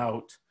draw it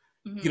out.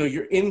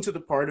 You're into the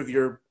part of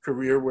your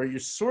career where you're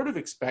sort of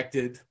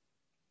expected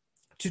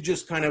to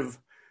just kind of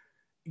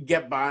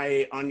get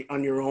by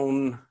on your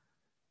own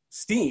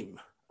steam.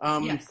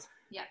 Yes.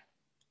 Yeah.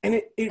 And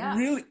it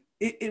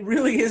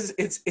really is.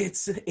 It's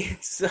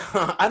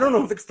I don't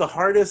know if it's the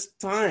hardest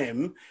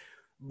time,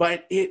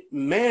 but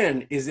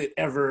is it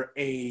ever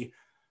a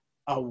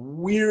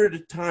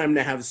weird time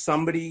to have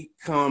somebody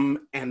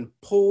come and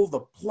pull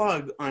the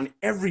plug on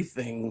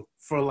everything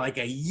for like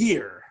a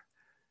year.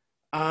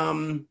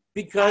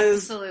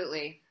 Because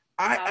absolutely.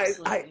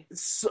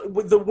 So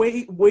the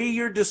way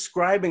you're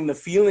describing the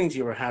feelings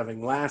you were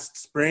having last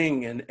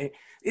spring, and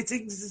it's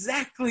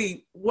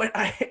exactly what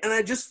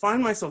I just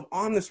find myself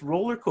on this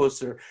roller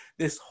coaster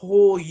this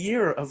whole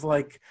year of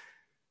like,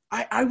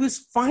 I was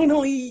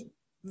finally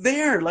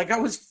there. Like I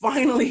was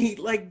finally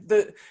like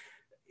the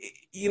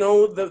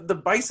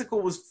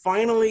bicycle was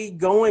finally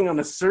going on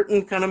a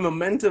certain kind of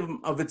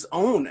momentum of its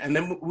own. And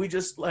then we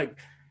just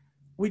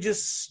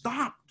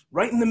stopped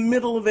right in the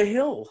middle of a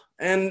hill.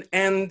 And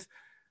I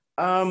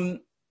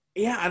don't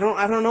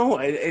know.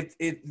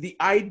 The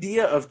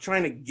idea of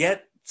trying to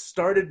get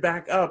started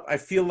back up, I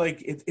feel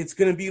like it's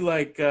going to be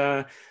like,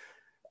 trying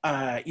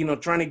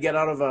to get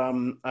out of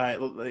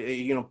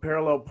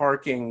parallel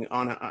parking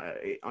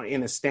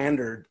in a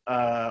standard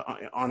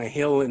on a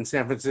hill in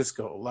San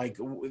Francisco. Like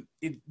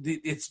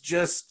it's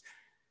just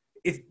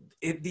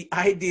the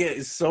idea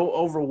is so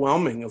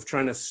overwhelming of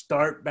trying to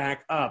start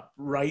back up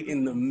right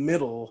in the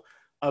middle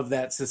of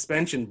that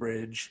suspension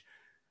bridge,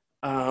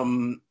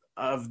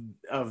 of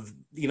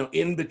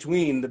in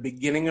between the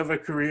beginning of a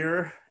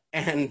career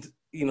and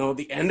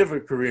the end of a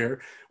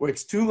career, where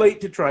it's too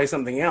late to try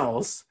something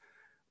else.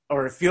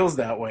 Or it feels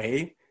that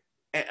way,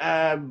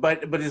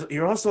 but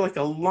you're also like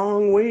a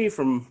long way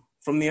from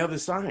the other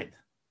side.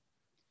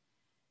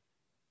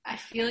 I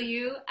feel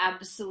you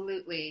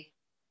absolutely,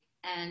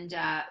 and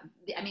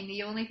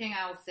the only thing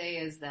I'll say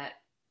is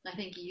that I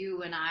think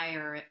you and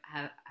I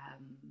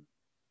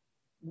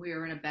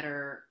we're in a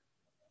better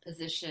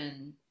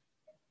position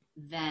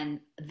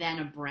than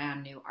a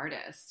brand new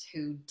artist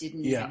who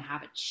didn't even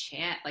have a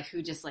chance, like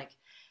who just like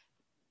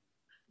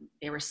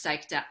they were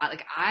psyched up.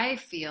 Like I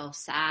feel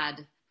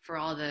sad for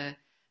all the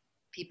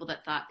people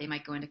that thought they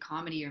might go into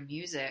comedy or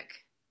music.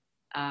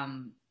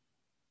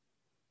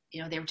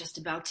 They were just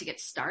about to get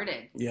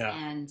started. Yeah.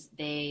 And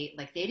they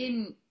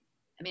didn't,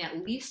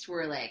 at least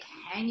we're like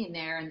hanging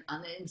there and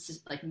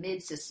like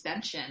mid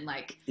suspension.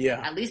 Like,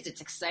 at least it's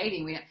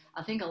exciting.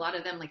 I think a lot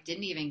of them like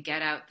didn't even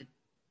get out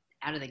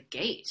of the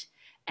gate.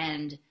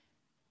 And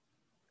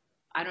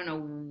I don't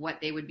know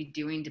what they would be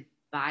doing to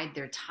bide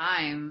their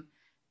time.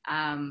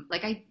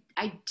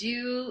 I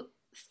do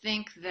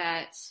think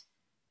that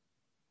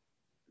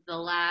the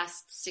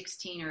last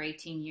 16 or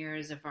 18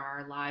 years of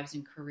our lives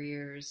and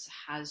careers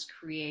has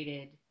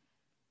created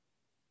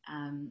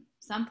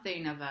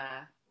something of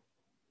a,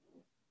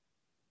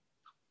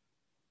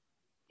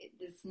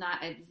 it's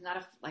not a,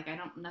 like, I'm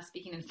not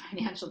speaking in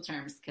financial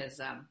terms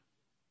because,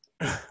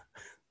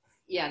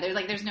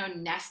 there's no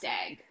nest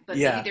egg, but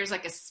Yeah. maybe there's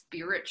like a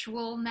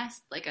spiritual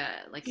nest, like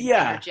an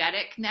Yeah.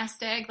 energetic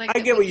nest egg. Like I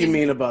that get we what you can.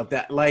 mean about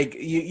that. Like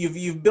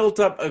you've built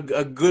up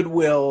a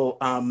goodwill.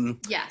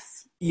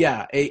 Yes.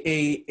 Yeah,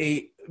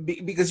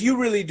 because you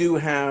really do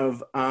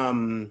have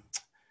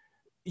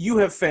you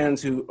have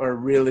fans who are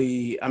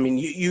really. I mean,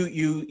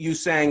 you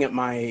sang at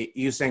my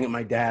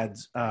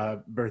dad's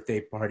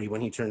birthday party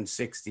when he turned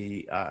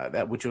 60.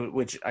 That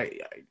which I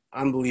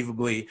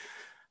unbelievably.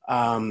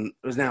 It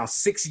was now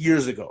 6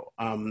 years ago.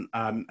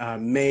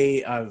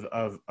 May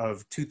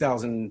of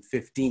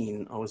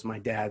 2015 was my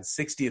dad's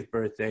 60th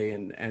birthday,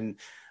 and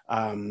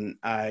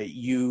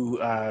you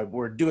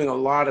were doing a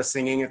lot of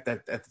singing at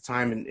the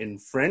time in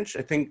French.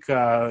 I think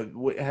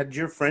had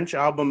your French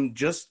album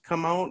just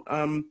come out?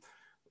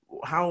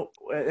 How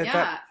at Yeah.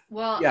 that?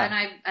 Well, Yeah,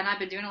 and I've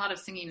been doing a lot of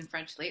singing in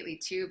French lately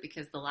too,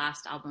 because the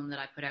last album that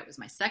I put out was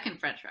my second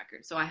French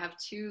record. So I have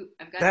two.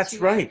 I've got that's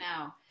two right. out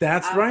now.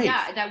 That's right.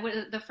 Yeah, that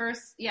was the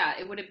first. Yeah,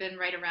 it would have been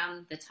right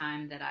around the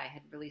time that I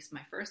had released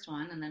my first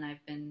one, and then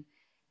I've been,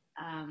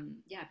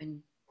 I've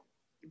been,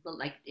 well,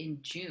 like in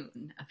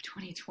June of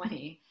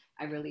 2020,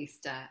 I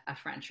released a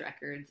French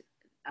record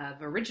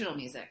of original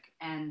music,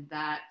 and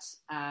that,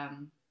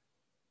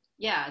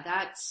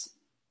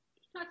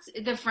 that's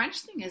the French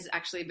thing has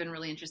actually been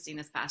really interesting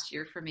this past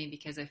year for me,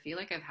 because I feel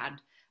like I've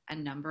had a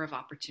number of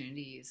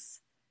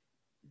opportunities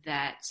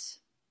that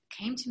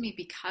came to me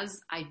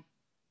because I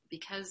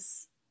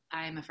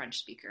am a French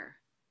speaker.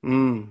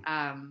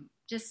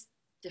 Just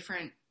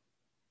different.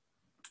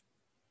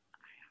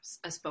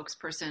 A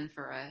spokesperson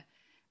for a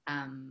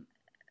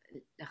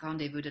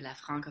Rendezvous de la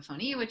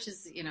Francophonie, which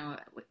is,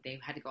 they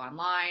had to go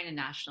online, a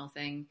national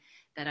thing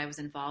that I was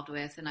involved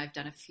with, and I've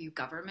done a few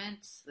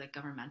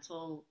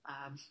governmental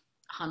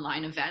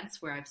online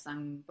events where I've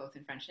sung both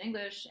in French and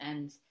English,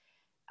 and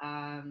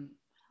what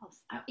else?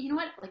 You know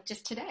what? Like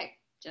just today,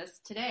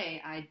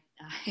 I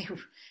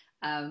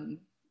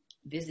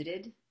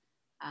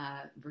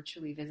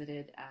virtually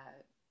visited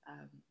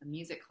a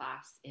music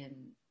class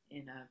in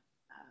a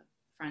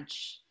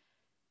French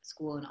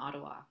school in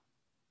Ottawa,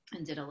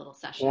 and did a little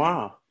session.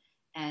 Wow.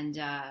 And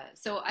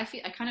so I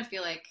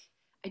feel like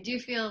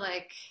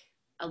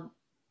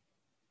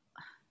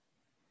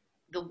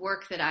the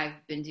work that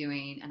I've been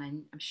doing, and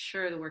I'm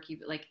sure the work you've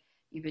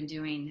been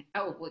doing.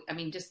 Oh, well, I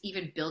mean, just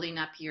even building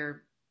up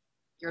your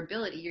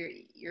abilities,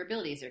 your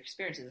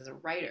experiences as a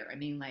writer. I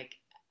mean, like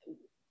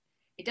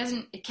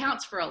it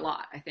counts for a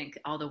lot. I think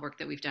all the work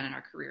that we've done in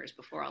our careers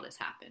before all this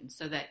happened,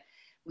 so that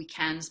we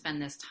can spend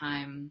this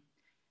time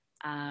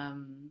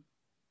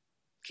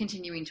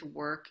continuing to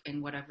work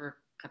in whatever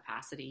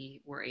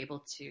capacity we're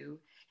able to,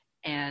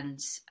 and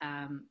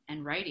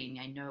writing.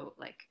 I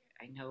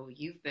know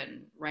you've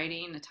been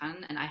writing a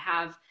ton, and I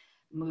have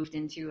moved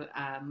into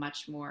a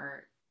much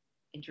more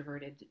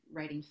introverted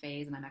writing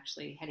phase, and I'm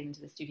actually heading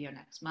into the studio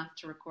next month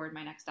to record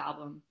my next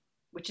album,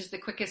 which is the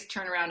quickest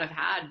turnaround I've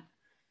had.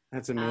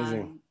 That's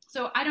amazing.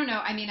 So I don't know.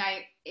 I mean,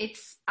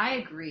 I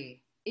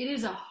agree. It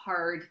is a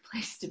hard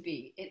place to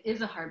be. It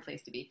is a hard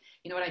place to be.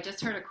 You know what? I just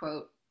heard a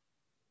quote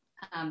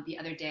the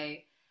other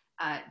day.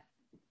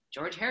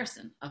 George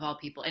Harrison, of all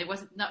people, and it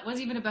wasn't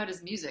even about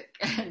his music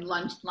and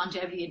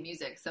longevity in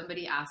music.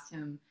 Somebody asked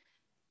him,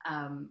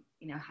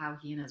 how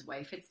he and his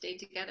wife had stayed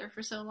together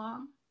for so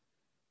long,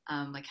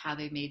 like how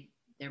they made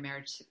their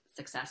marriage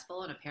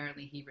successful, and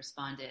apparently he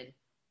responded,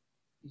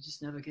 "You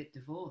just never get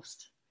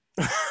divorced."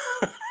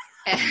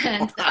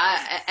 And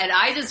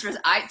I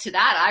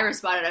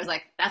responded, I was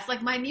like, "That's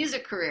like my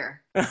music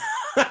career,"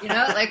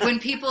 like when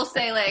people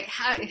say like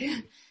how.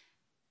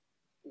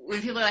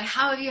 When people are like,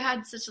 "How have you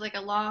had such like a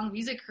long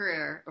music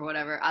career?" or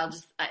whatever, I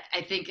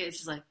think it's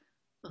just like,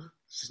 oh,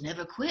 just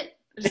never quit.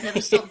 I just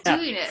never stopped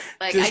doing it.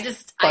 Like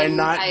just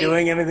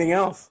doing anything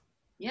else.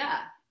 Yeah,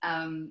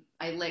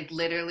 I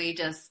literally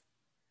just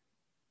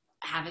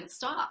haven't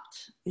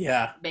stopped.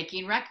 Yeah,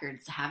 making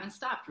records, haven't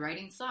stopped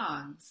writing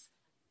songs.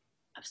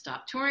 I've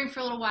stopped touring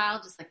for a little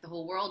while, just like the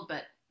whole world,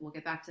 but we'll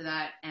get back to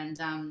that. And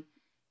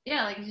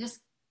we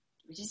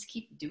just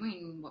keep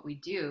doing what we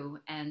do,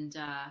 and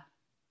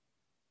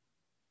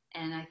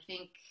I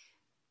think,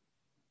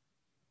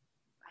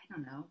 I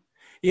don't know.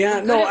 Yeah,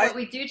 we're good at what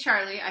we do,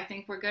 Charlie. I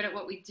think we're good at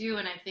what we do,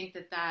 and I think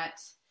that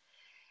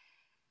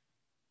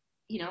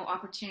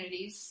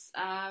opportunities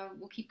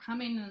will keep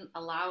coming and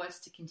allow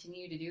us to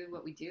continue to do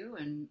what we do.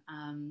 And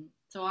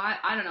so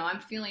I don't know.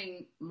 I'm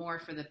feeling more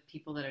for the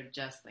people that are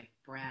just like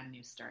brand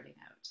new starting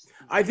out.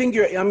 I think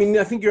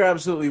you're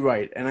absolutely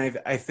right, and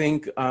I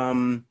think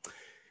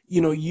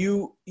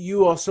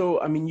you also.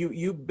 I mean,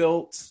 you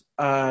built.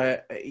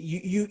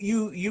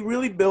 You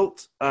really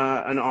built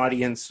an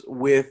audience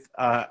with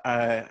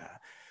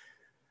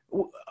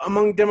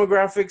among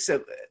demographics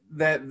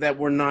that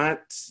were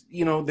not,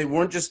 they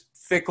weren't just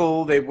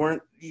fickle. They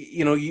weren't,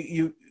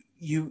 you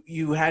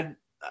had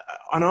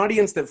an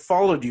audience that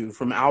followed you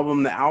from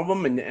album to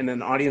album, and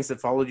an audience that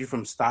followed you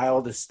from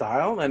style to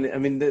style. And I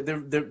mean,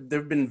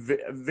 there've been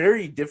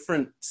very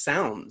different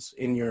sounds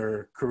in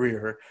your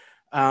career.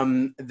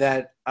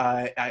 that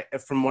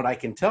from what I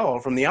can tell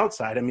from the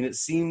outside, I mean, it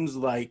seems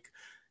like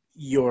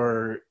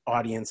your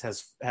audience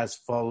has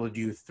followed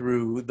you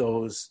through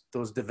those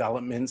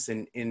developments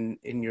in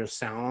your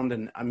sound.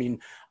 And I mean,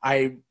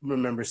 I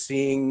remember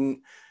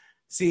seeing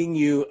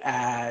you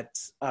at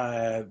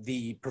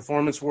the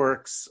Performance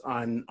Works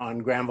on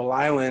Granville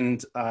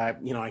Island. I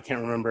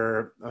can't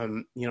remember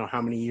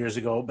how many years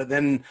ago, but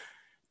then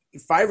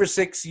 5 or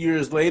 6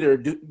 years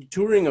later,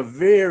 touring a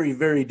very,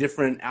 very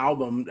different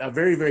album, a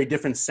very, very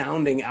different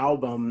sounding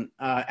album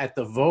at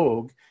the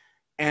Vogue,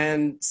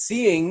 and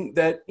seeing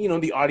that,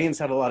 the audience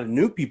had a lot of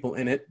new people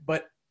in it,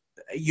 but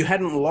you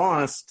hadn't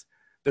lost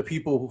the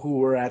people who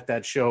were at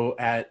that show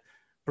at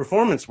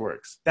Performance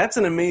Works. That's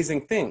an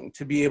amazing thing,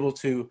 to be able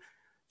to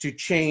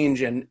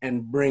change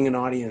and bring an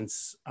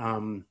audience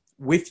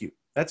with you.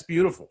 That's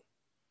beautiful.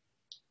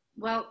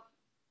 Well,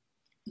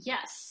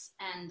 yes.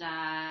 And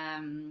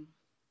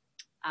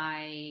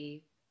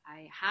I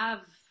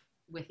have,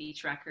 with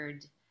each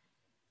record,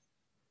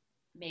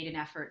 made an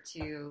effort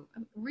to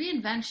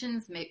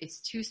reinventions. It's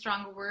too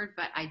strong a word,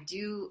 but I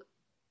do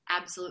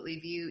absolutely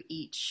view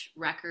each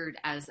record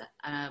as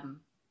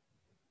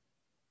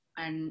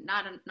and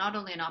not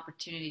only an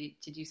opportunity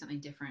to do something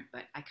different,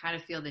 but I kind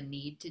of feel the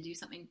need to do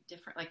something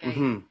different. Like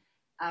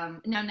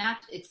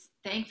it's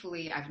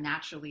thankfully I've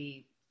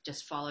naturally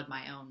just followed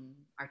my own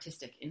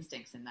artistic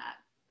instincts in that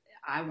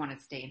I want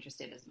to stay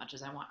interested as much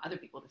as I want other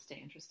people to stay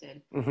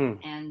interested.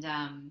 And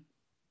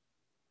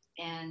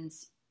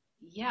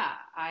yeah,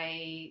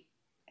 I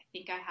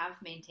think I have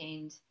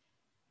maintained,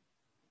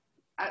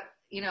 I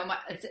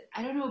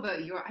don't know about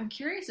I'm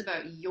curious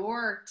about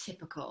your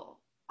typical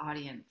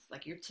audience,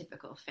 like your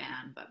typical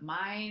fan, but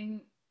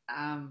mine,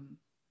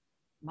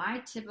 my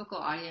typical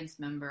audience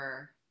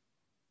member,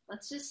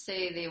 let's just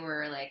say they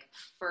were like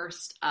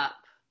first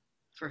up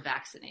for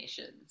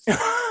vaccinations.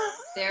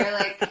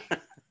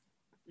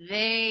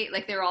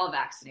 They're all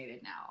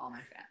vaccinated now, all my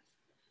fans.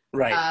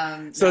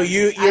 Right. So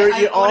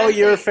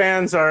your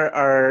fans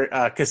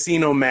are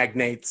casino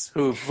magnates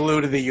who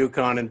flew to the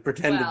Yukon and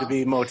pretended to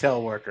be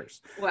motel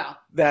workers. Well,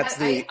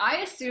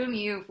 I assume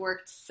you've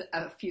worked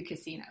a few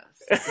casinos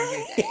in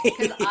your day,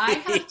 because I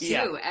have too.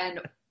 Yeah.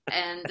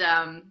 And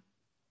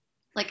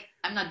like,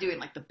 I'm not doing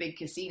like the big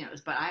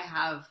casinos, but I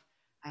have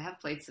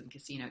played some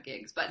casino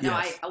gigs. But no,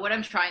 yes. What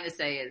I'm trying to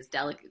say is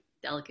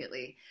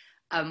delicately,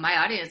 my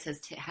audience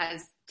has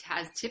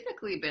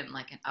typically been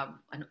like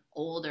an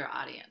older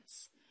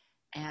audience.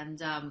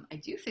 And I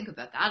do think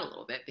about that a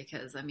little bit,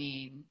 because I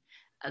mean,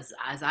 as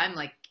I'm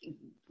like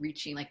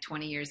reaching like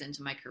 20 years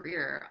into my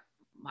career,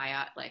 my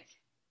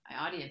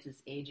audience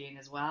is aging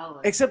as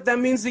well. Except that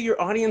means that your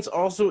audience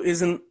also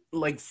isn't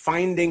like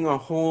finding a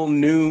whole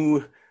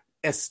new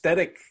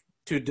aesthetic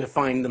to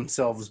define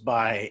themselves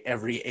by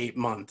every 8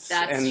 months.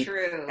 That's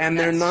true. And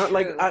they're not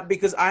like,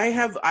 because I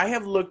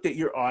have looked at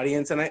your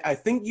audience, and I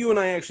think you and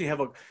I actually have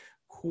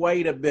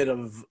quite a bit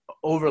of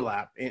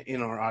overlap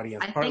in our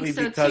audience. I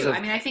think so too.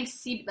 I think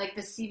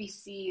the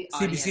CBC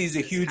audience is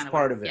a huge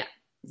part of it.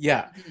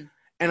 Yeah. Mm-hmm.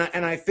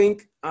 And I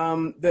think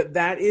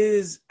that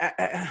is,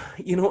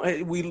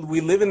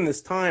 we live in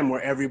this time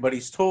where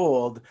everybody's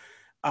told,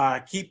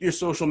 keep your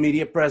social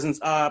media presence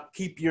up,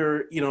 keep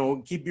your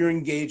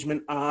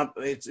engagement up.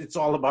 It's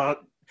all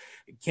about,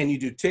 can you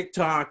do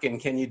TikTok and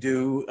can you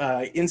do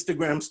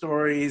Instagram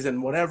stories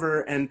and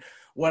whatever. And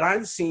what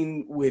I've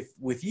seen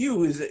with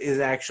you is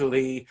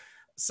actually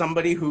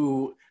somebody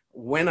who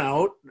went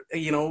out,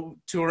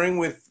 touring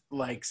with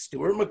like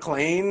Stuart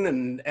McLean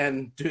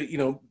and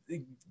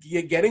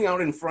getting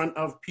out in front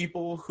of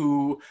people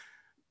who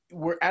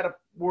were at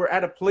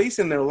a place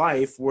in their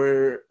life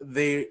where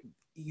they're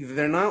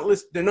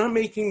not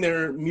making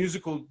their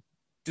musical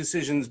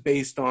decisions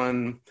based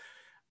on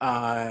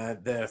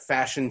the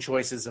fashion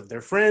choices of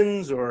their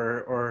friends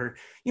or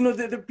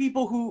the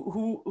people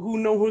who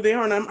know who they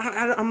are. And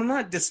I'm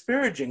not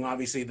disparaging,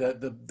 obviously,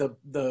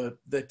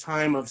 the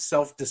time of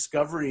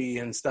self-discovery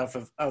and stuff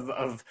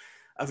of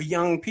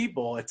young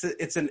people.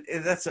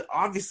 That's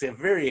obviously a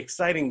very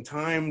exciting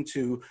time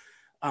to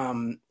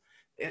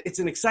it's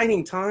an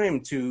exciting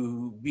time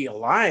to be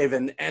alive,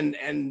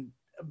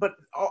 but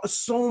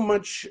so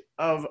much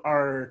of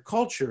our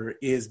culture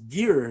is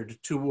geared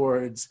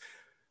towards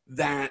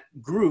that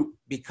group,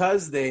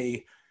 because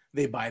they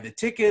buy the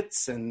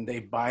tickets and they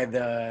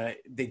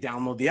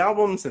download the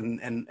albums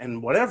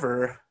and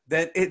whatever,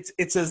 that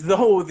it's as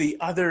though the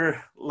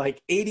other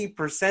like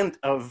 80%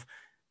 of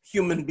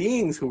human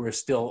beings who are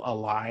still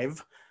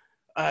alive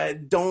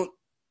don't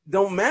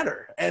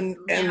matter. And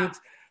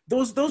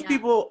those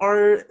people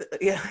are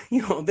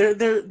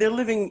they're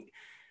living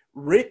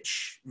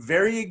rich,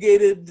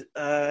 variegated,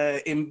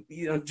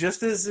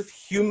 just as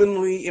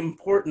humanly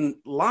important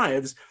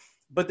lives,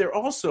 but they're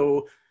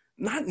also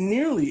not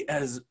nearly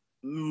as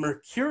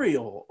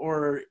mercurial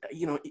or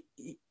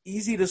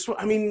easy to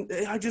I mean,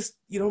 I just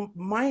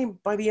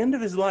by the end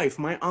of his life,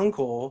 my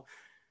uncle,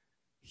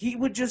 he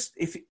would just,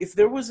 if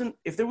there was an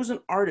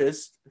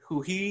artist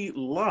who he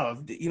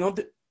loved,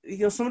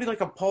 somebody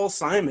like a Paul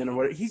Simon or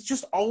whatever, he's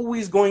just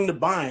always going to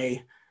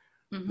buy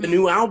the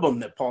new album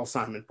that Paul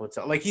Simon puts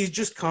out. Like, he's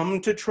just come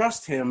to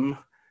trust him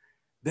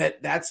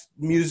that that's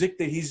music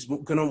that he's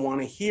going to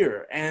want to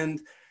hear. And,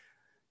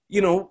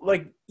 you know,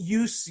 like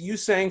you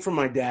sang for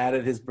my dad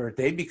at his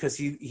birthday because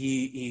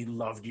he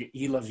loved you.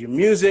 He loves your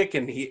music.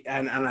 And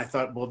I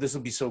thought, well, this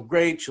will be so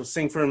great. She'll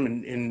sing for him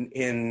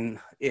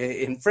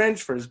in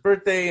French for his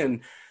birthday.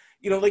 And,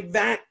 you know, like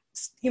that,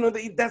 you know,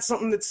 that's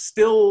something that's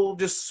still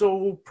just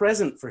so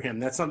present for him.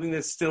 That's something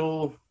that's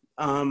still,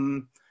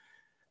 and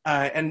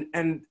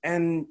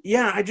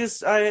yeah, I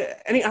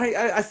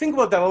think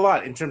about that a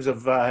lot in terms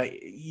of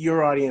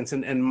your audience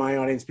and my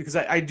audience, because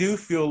I do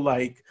feel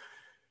like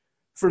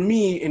for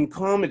me in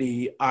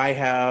comedy,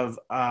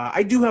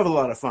 I do have a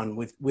lot of fun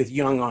with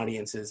young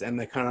audiences and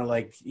the kind of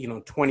like, you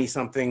know, 20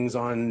 somethings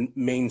on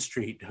Main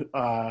Street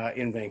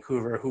in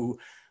Vancouver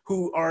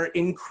who are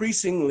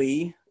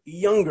increasingly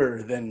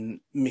younger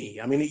than me.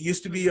 I mean, it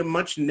used to be a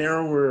much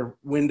narrower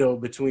window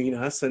between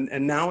us,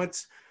 and now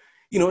it's,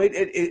 you know,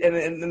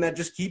 and that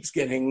just keeps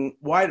getting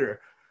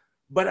wider.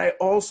 But I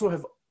also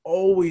have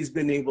always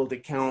been able to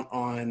count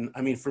on,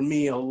 I mean, for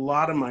me, a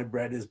lot of my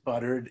bread is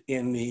buttered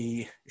in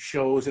the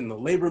shows in the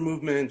labor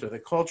movement or the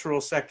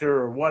cultural sector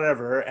or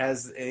whatever,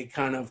 as a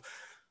kind of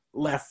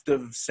left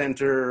of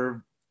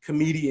center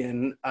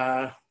comedian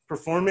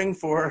performing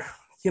for,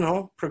 you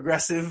know,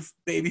 progressive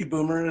baby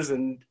boomers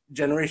and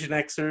Generation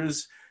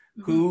Xers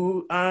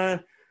who,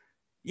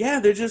 yeah,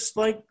 they're just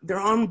like, they're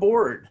on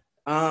board.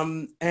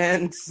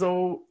 And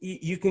so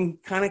you can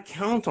kind of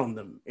count on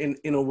them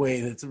in a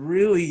way that's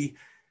really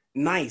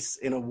nice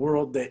in a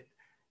world that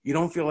you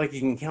don't feel like you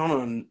can count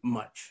on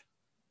much.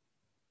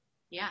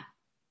 Yeah.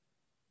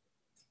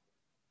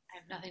 I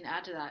have nothing to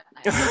add to that.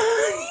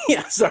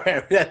 Yeah,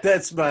 sorry.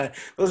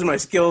 Those are my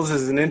skills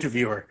as an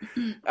interviewer.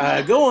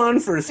 Go on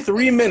for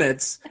 3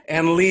 minutes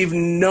and leave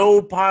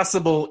no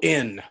possible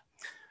in.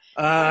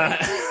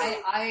 I'm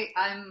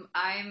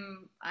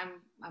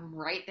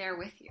right there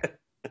with you.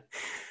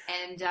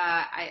 And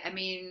I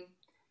mean,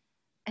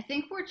 I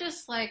think we're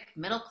just like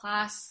middle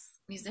class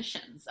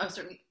musicians. Oh,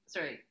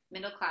 sorry,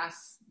 middle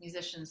class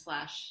musicians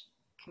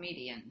 /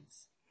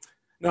 comedians.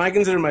 No, I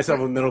consider myself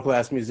a middle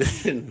class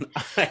musician.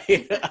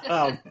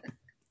 Well,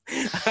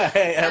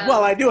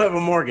 I do have a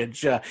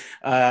mortgage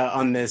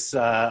on this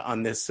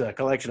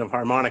collection of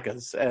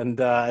harmonicas, and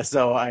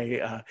so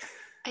I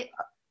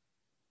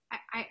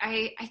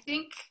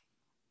think.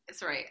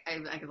 Sorry,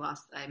 I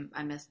lost.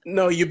 I missed.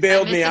 No, you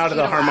bailed me out of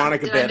the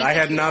harmonica bit. I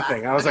had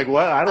nothing. I was like,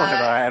 "What? I don't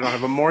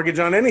have a mortgage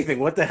on anything.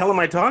 What the hell am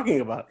I talking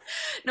about?"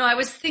 No, I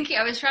was trying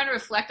to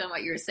reflect on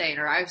what you were saying,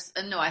 I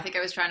think I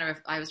was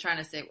trying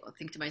to say,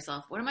 think to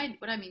myself, what I mean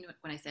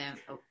when I say I'm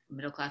a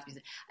middle class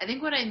music. I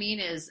think what I mean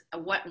is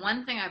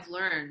one thing I've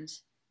learned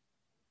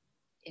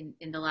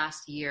in the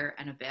last year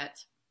and a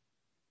bit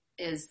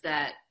is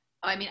that,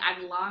 I mean,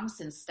 I've long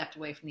since stepped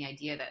away from the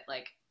idea that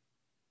like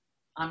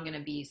I'm going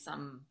to be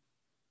some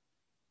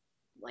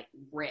like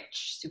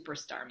rich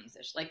superstar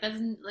musician. Like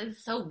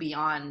that's so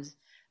beyond.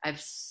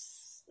 I've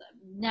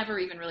never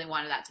even really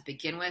wanted that to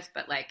begin with,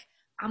 but like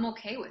I'm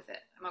okay with it.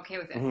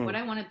 Mm-hmm. What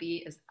I want to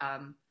be is I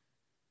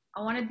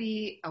want to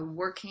be a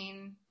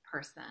working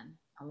person.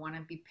 I want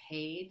to be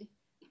paid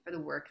for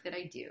the work that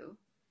I do,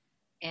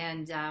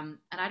 and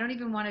I don't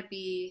even want to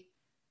be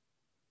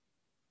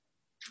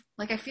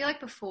like, I feel like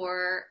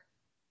before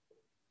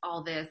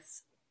all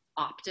this,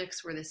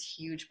 optics were this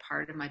huge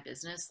part of my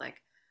business. Like,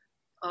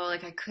 oh,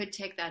 like I could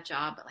take that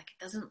job, but like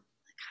it kind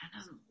of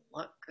doesn't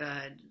look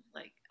good.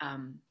 Like,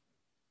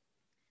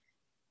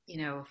 you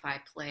know, if I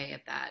play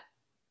at that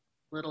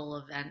little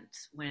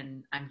event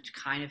when I'm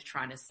kind of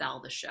trying to sell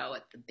the show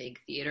at the big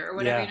theater or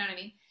whatever, You know what I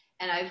mean?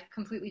 And I've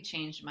completely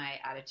changed my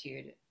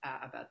attitude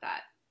about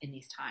that in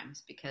these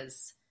times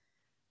because,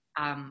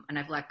 and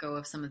I've let go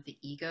of some of the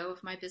ego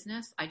of my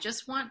business. I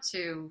want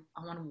to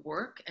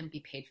work and be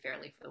paid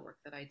fairly for the work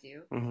that I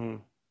do. Mm-hmm.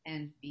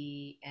 And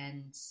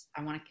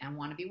I want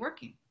to be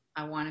working.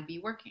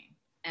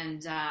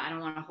 And I don't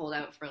want to hold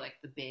out for like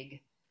the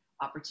big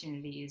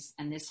opportunities.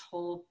 And this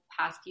whole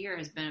past year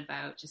has been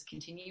about just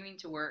continuing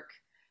to work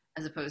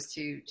as opposed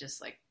to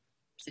just like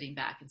sitting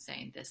back and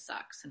saying this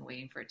sucks and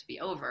waiting for it to be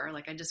over.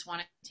 Like I just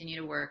want to continue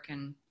to work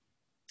and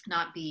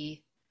not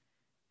be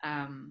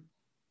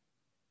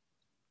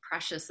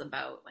precious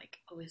about like,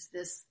 oh, is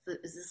this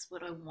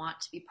what I want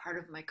to be part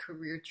of my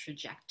career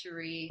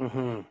trajectory?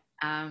 Mm-hmm.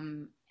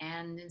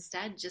 And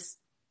instead just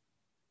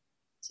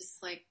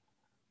like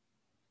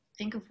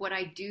think of what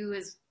I do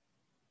as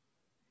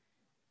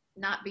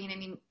not being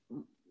any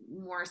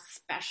more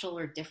special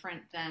or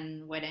different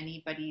than what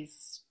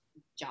anybody's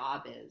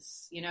job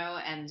is, you know?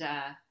 And,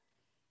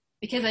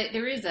 because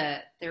there is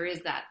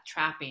that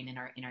trapping in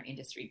our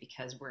industry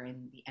because we're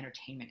in the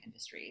entertainment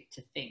industry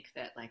to think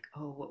that like,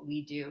 oh, what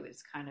we do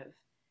is kind of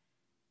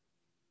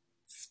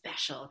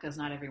special because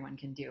not everyone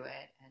can do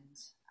it. And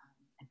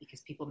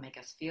because people make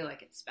us feel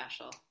like it's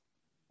special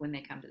when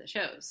they come to the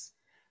shows.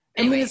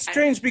 Anyway, I mean, it's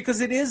strange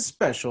because it is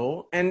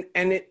special, and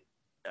it.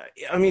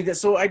 I mean,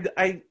 so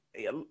I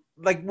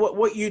like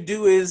what you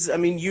do is. I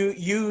mean,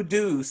 you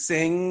do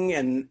sing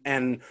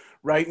and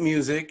write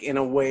music in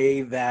a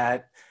way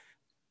that,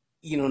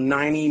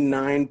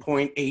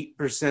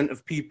 99.8%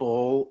 of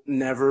people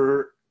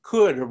never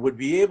could or would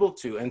be able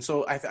to. And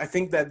so I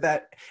think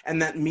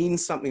that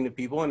means something to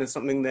people, and it's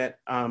something that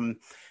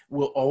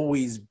will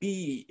always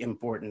be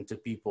important to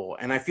people.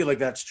 And I feel like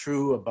that's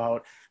true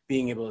about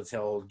being able to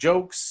tell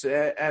jokes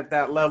at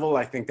that level.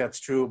 I think that's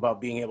true about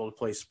being able to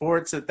play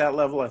sports at that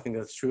level. I think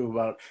that's true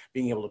about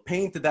being able to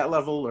paint at that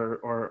level,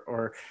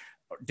 or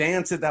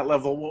dance at that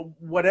level.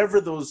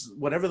 Whatever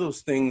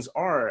those things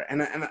are.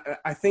 And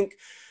I think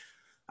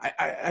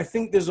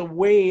there's a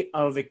way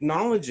of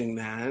acknowledging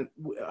that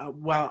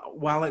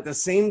while at the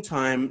same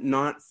time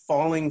not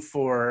falling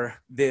for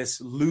this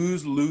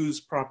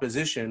lose-lose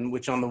proposition,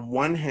 which on the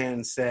one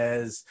hand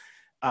says,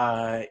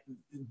 by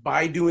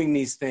doing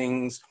these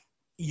things,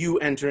 you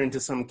enter into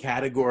some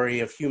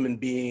category of human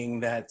being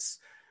that's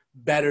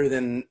better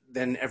than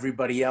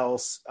everybody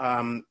else,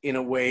 in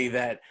a way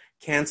that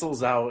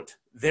cancels out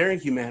their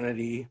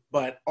humanity,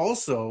 but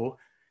also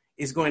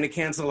is going to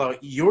cancel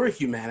out your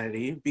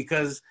humanity,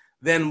 because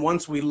then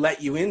once we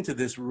let you into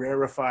this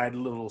rarefied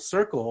little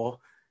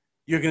circle,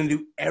 you're going to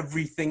do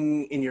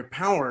everything in your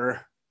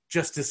power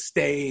just to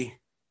stay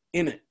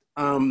in it.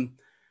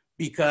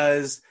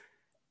 Because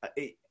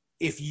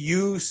if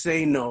you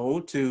say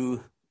no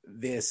to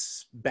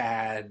this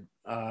bad,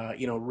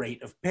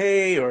 rate of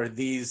pay, or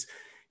these,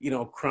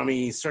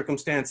 crummy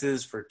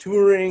circumstances for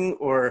touring,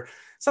 or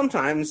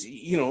sometimes,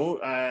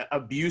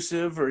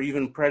 abusive or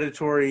even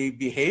predatory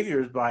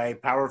behaviors by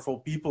powerful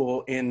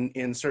people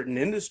in certain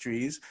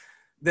industries,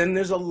 then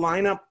there's a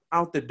lineup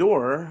out the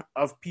door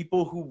of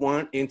people who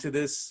want into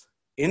this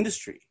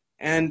industry.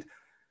 And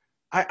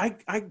I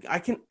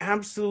can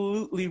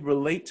absolutely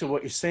relate to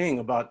what you're saying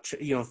about,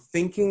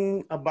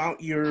 thinking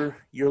about your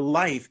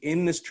life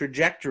in this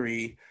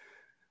trajectory,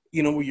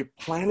 where you're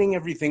planning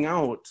everything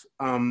out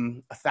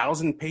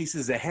 1,000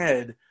 paces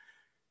ahead.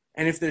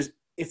 And if there's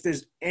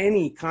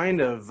any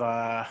kind of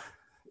a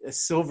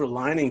silver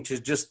lining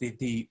to just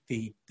the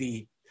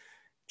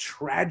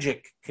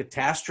tragic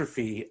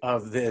catastrophe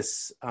of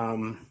this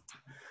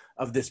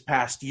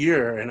past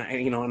year, and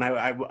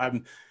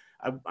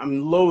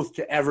I'm loath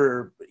to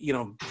ever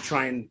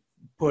try and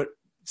put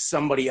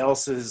somebody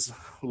else's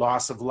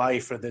loss of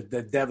life or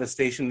the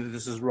devastation that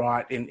this has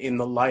wrought in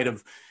the light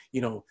of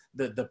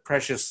the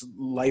precious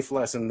life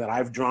lesson that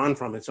I've drawn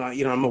from it. So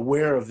I'm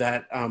aware of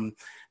that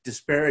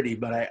disparity,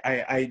 but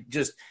I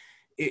just,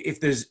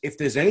 if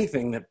there's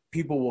anything that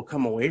people will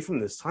come away from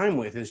this time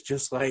with, is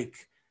just like,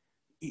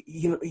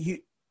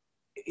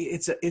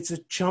 it's a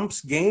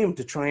chump's game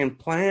to try and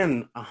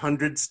plan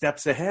 100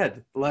 steps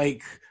ahead,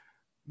 like,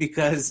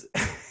 because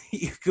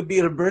you could be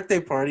at a birthday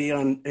party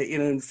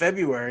in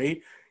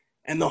February,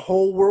 and the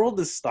whole world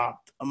is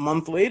stopped a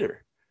month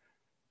later,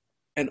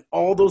 and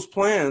all those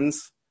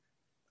plans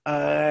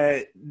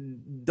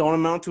don't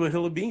amount to a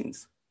hill of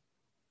beans.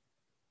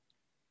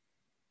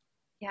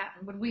 Yeah,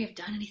 would we have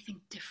done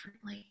anything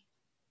differently?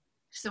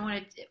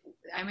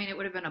 It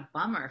would have been a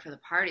bummer for the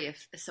party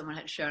if someone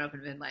had shown up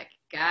and been like,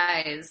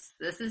 guys,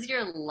 this is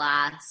your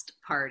last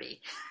party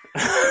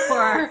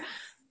for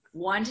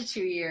 1 to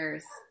 2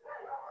 years.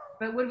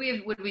 But would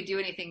we do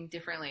anything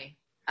differently?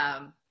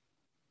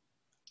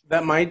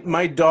 That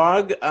my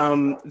dog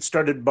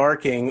started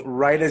barking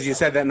right as you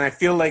said that, and I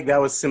feel like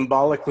that was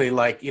symbolically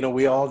like,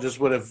 we all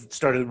just would have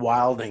started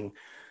wilding.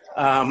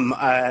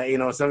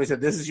 Somebody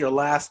said, this is your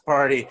last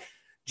party.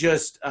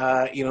 Just,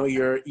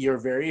 your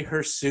very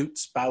hirsute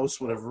spouse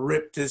would have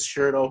ripped his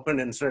shirt open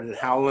and started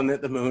howling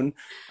at the moon.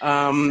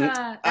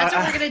 That's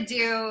what we're going to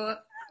do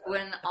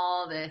when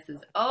all this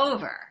is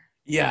over.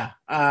 Yeah.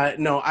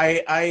 No,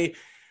 I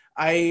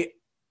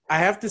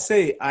have to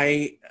say,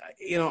 I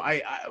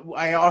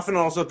often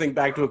also think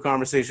back to a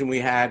conversation we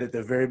had at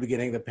the very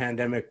beginning of the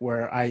pandemic,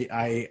 where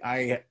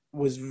I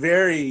was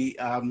very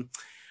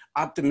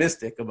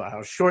optimistic about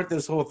how short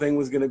this whole thing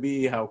was going to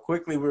be, how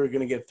quickly we were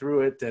going to get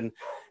through it,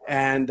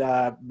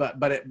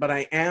 but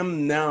I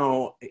am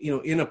now,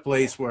 in a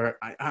place where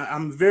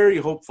I'm very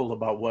hopeful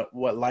about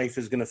what life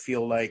is going to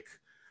feel like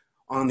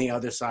on the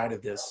other side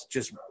of this.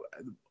 Just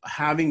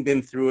having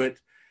been through it,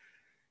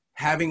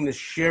 having the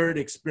shared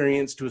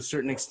experience to a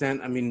certain extent.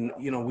 I mean,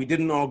 we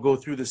didn't all go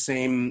through the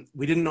same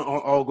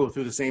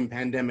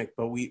pandemic,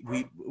 but we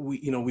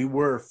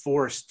were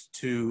forced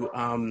to,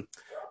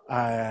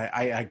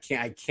 I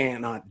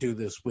cannot do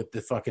this with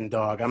the fucking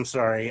dog. I'm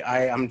sorry.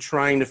 I'm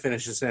trying to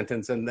finish a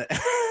sentence, and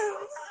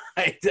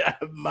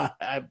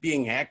I'm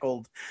being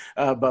heckled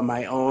by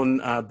my own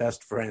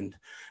best friend.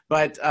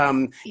 But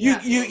you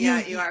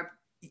are.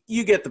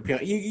 You get the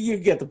point. You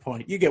get the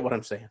point. You get what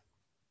I'm saying.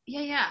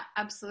 Yeah,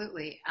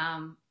 absolutely.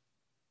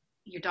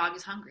 Your dog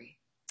is hungry.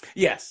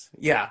 Yes,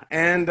 yeah.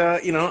 And,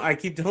 I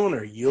keep telling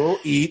her, you'll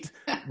eat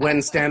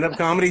when stand-up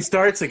comedy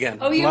starts again.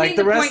 Oh, you like mean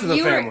the rest of the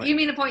family. You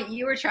mean the point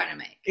you were trying to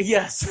make?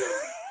 Yes.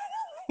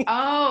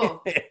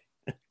 Oh.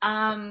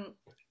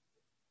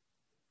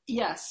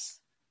 Yes.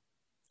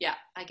 Yeah,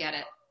 I get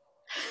it.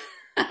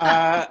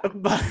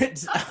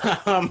 But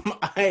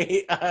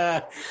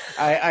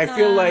I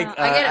feel like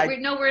I get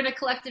it. We're in a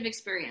collective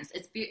experience.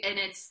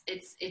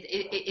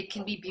 It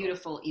can be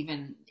beautiful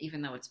even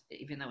though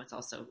it's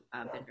also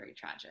been very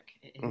tragic.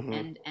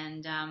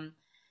 Mhm.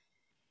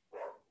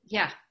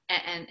 Yeah,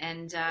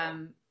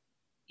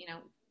 you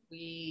know,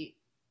 we.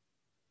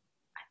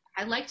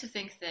 I like to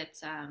think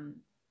that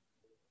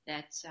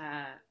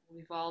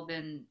we've all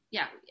been.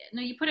 Yeah,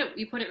 no, you put it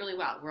really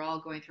well. We're all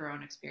going through our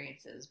own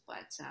experiences,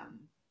 but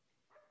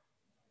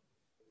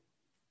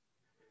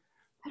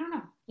I don't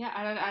know. Yeah,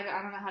 I don't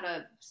know how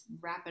to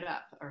wrap it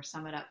up or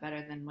sum it up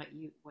better than what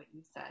you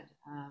said.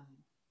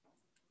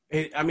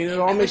 I mean, it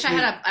all makes me.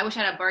 I wish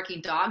I had a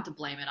barking dog to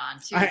blame it on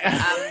too.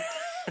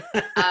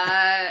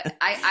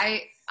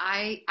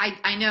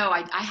 I know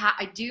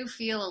I do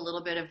feel a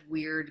little bit of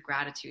weird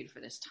gratitude for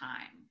this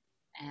time,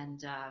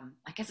 and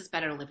I guess it's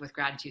better to live with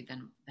gratitude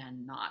than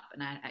not.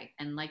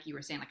 And like you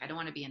were saying, like I don't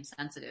want to be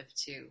insensitive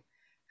to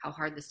how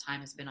hard this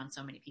time has been on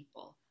so many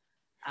people.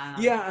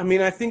 Yeah, I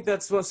mean, I think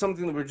that's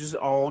something that we're just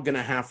all going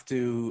to have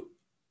to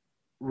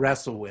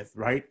wrestle with,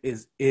 right?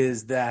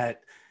 Is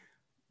that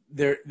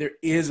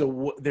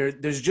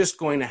there's just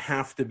going to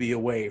have to be a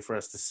way for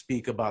us to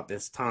speak about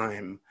this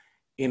time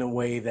in a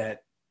way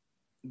that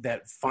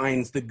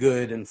finds the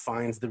good and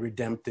finds the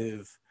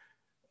redemptive,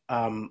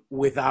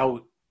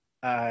 without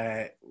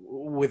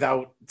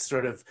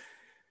sort of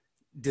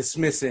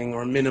dismissing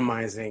or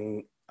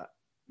minimizing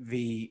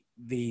the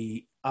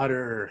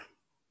utter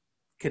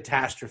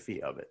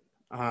catastrophe of it,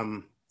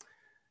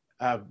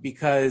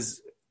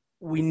 because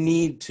we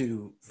need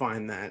to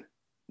find that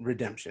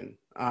redemption.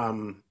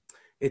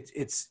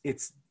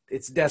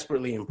 It's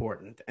desperately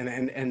important,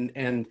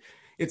 and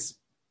it's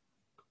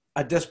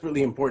a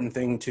desperately important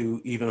thing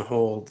to even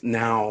hold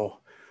now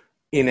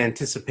in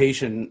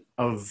anticipation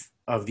of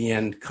the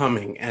end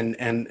coming, and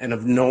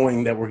of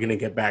knowing that we're going to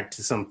get back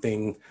to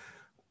something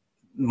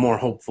more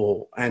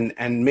hopeful,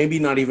 and maybe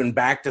not even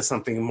back to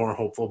something more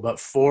hopeful, but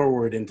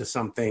forward into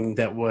something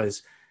that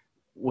was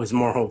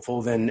more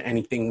hopeful than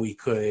anything we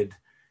could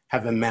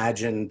have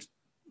imagined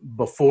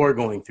before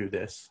going through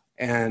this.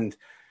 And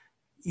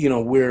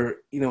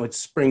it's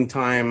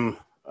springtime.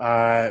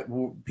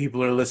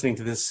 People are listening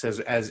to this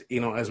as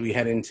we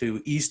head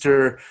into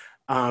Easter.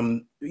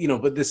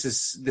 But this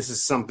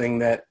is something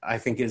that I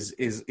think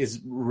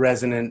is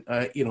resonant,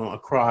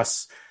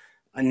 across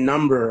a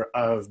number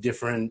of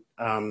different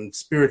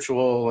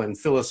spiritual and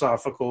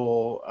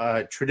philosophical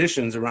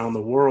traditions around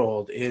the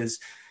world. Is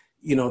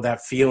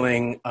that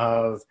feeling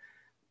of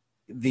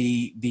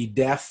the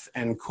death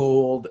and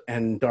cold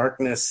and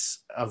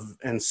darkness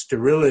and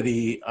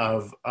sterility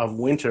of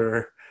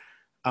winter,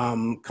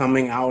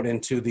 coming out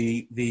into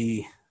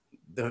the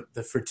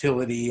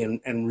fertility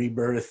and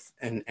rebirth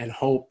and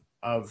hope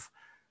of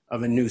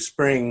a new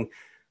spring.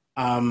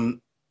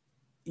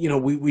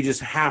 We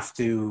just have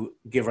to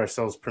give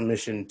ourselves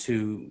permission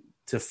to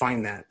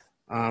find that,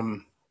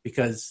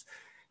 because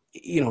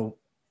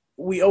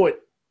we owe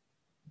it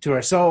to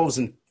ourselves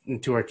and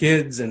to our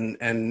kids, and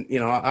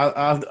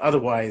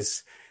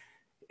otherwise,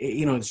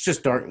 it's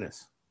just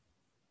darkness.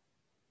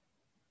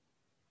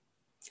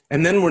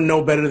 And then we're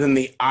no better than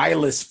the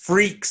eyeless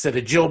freaks at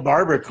a Jill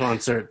Barber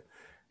concert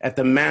at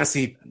the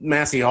Massey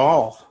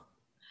Hall.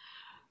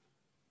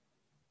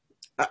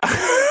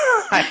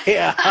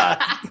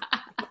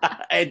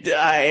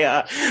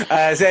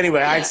 So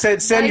anyway, I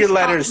said send your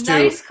letters to.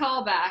 Nice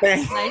callback.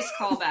 Nice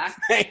callback.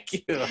 Thank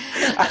you.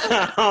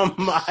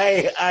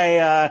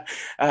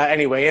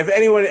 Anyway, if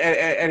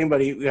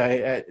anybody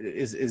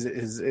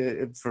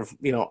is for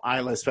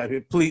eyeless,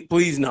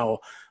 please know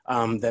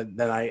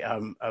that I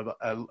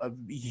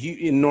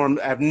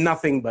have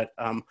nothing but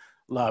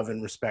love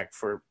and respect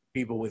for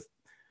people with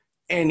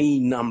any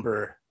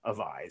number of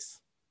eyes.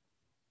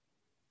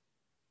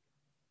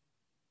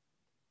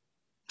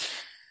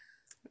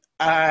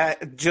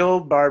 Jill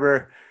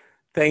Barber,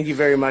 thank you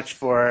very much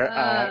for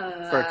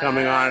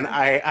coming on.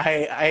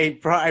 I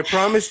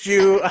promised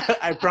you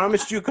I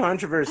promised you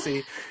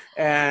controversy,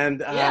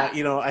 and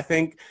I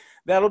think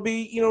that'll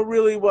be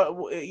really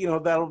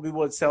that'll be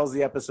what sells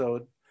the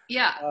episode.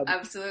 Yeah,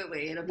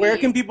 absolutely. Where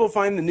can people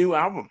find the new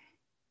album?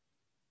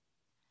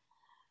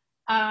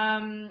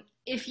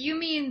 If you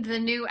mean the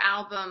new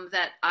album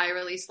that I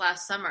released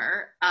last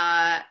summer,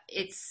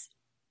 it's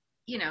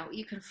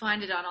you can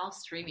find it on all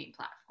streaming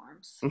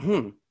platforms.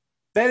 Mm-hmm.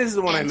 That is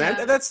the one I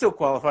meant. That still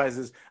qualifies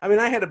as. I mean,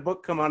 I had a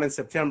book come out in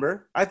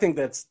September. I think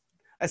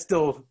I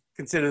still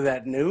consider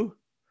that new.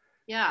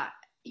 Yeah,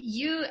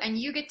 you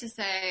get to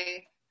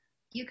say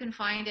you can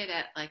find it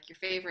at like your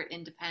favorite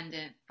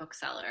independent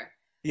bookseller.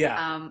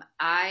 Yeah.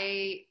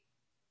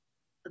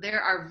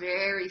 There are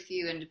very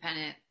few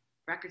independent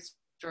record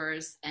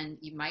stores, and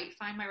you might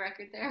find my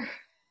record there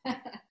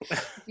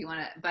if you want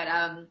to.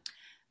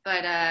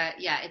 But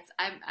yeah,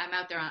 I'm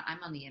out there.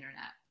 I'm on the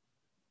internet.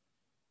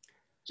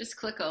 Just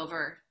click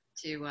over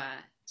to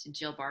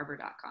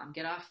jillbarber.com.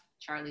 Get off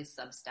Charlie's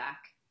Substack.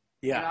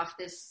 Yeah.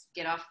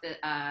 Get off the.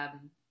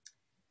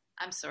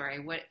 I'm sorry.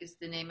 What is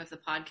the name of the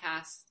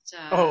podcast?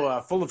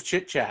 Full of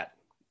Chit-Chat.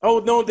 Oh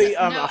no, the No,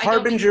 I don't mean,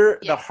 Harbinger,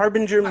 the yeah.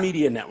 Harbinger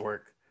Media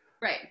Network.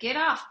 Right. Get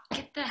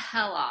the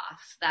hell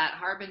off that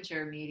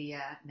Harbinger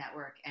Media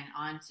Network and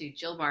onto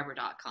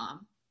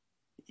jillbarber.com.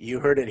 You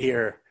heard it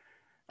here.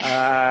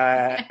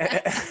 The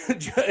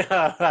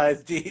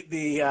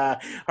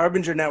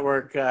Harbinger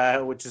Network,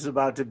 which is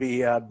about to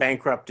be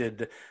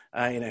bankrupted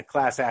in a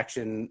class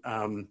action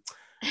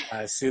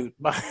suit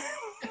by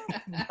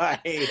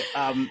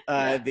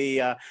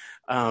the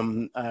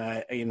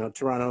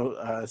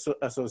Toronto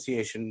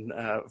Association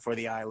for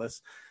the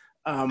Eyeless.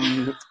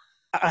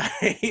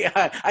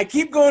 I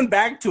keep going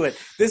back to it.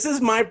 This is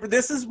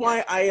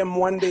why I am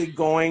one day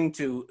going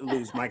to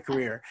lose my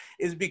career,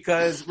 is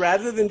because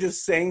rather than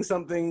just saying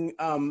something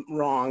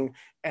wrong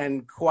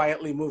and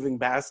quietly moving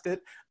past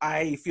it,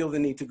 I feel the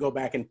need to go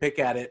back and pick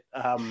at it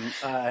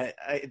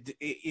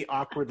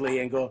awkwardly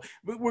and go,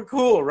 "We're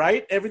cool,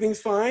 right? Everything's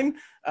fine."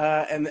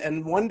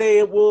 And one day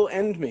it will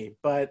end me,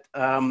 but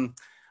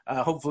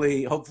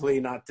hopefully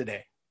not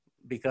today,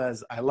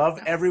 because I love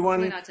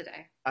everyone. Hopefully not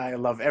today. I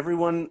love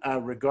everyone,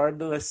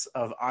 regardless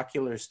of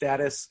ocular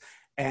status,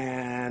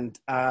 and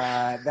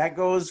that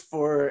goes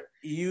for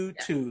you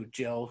too,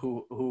 Jill,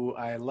 who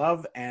I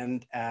love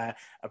and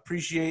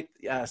appreciate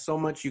so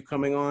much you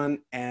coming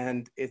on,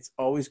 and it's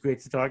always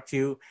great to talk to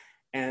you,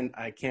 and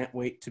I can't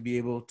wait to be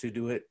able to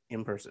do it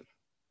in person.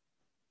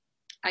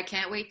 I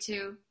can't wait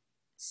to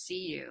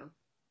see you.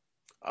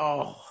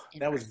 Oh,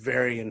 that was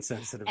very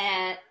insensitive.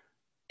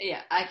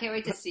 Yeah, I can't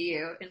wait to see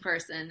you in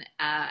person.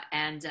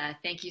 And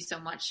thank you so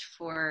much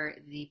for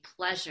the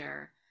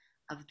pleasure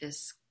of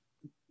this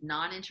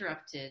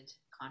non-interrupted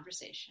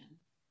conversation.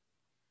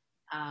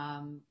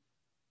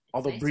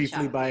 Although nice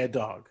briefly by a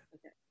dog.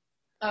 Okay.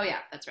 Oh, yeah,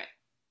 that's right.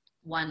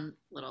 One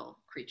little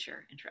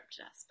creature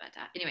interrupted us. But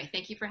anyway,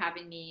 thank you for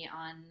having me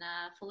on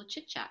Full of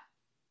Chit-Chat.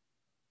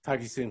 Talk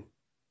to you soon.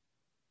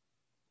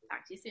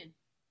 Talk to you soon.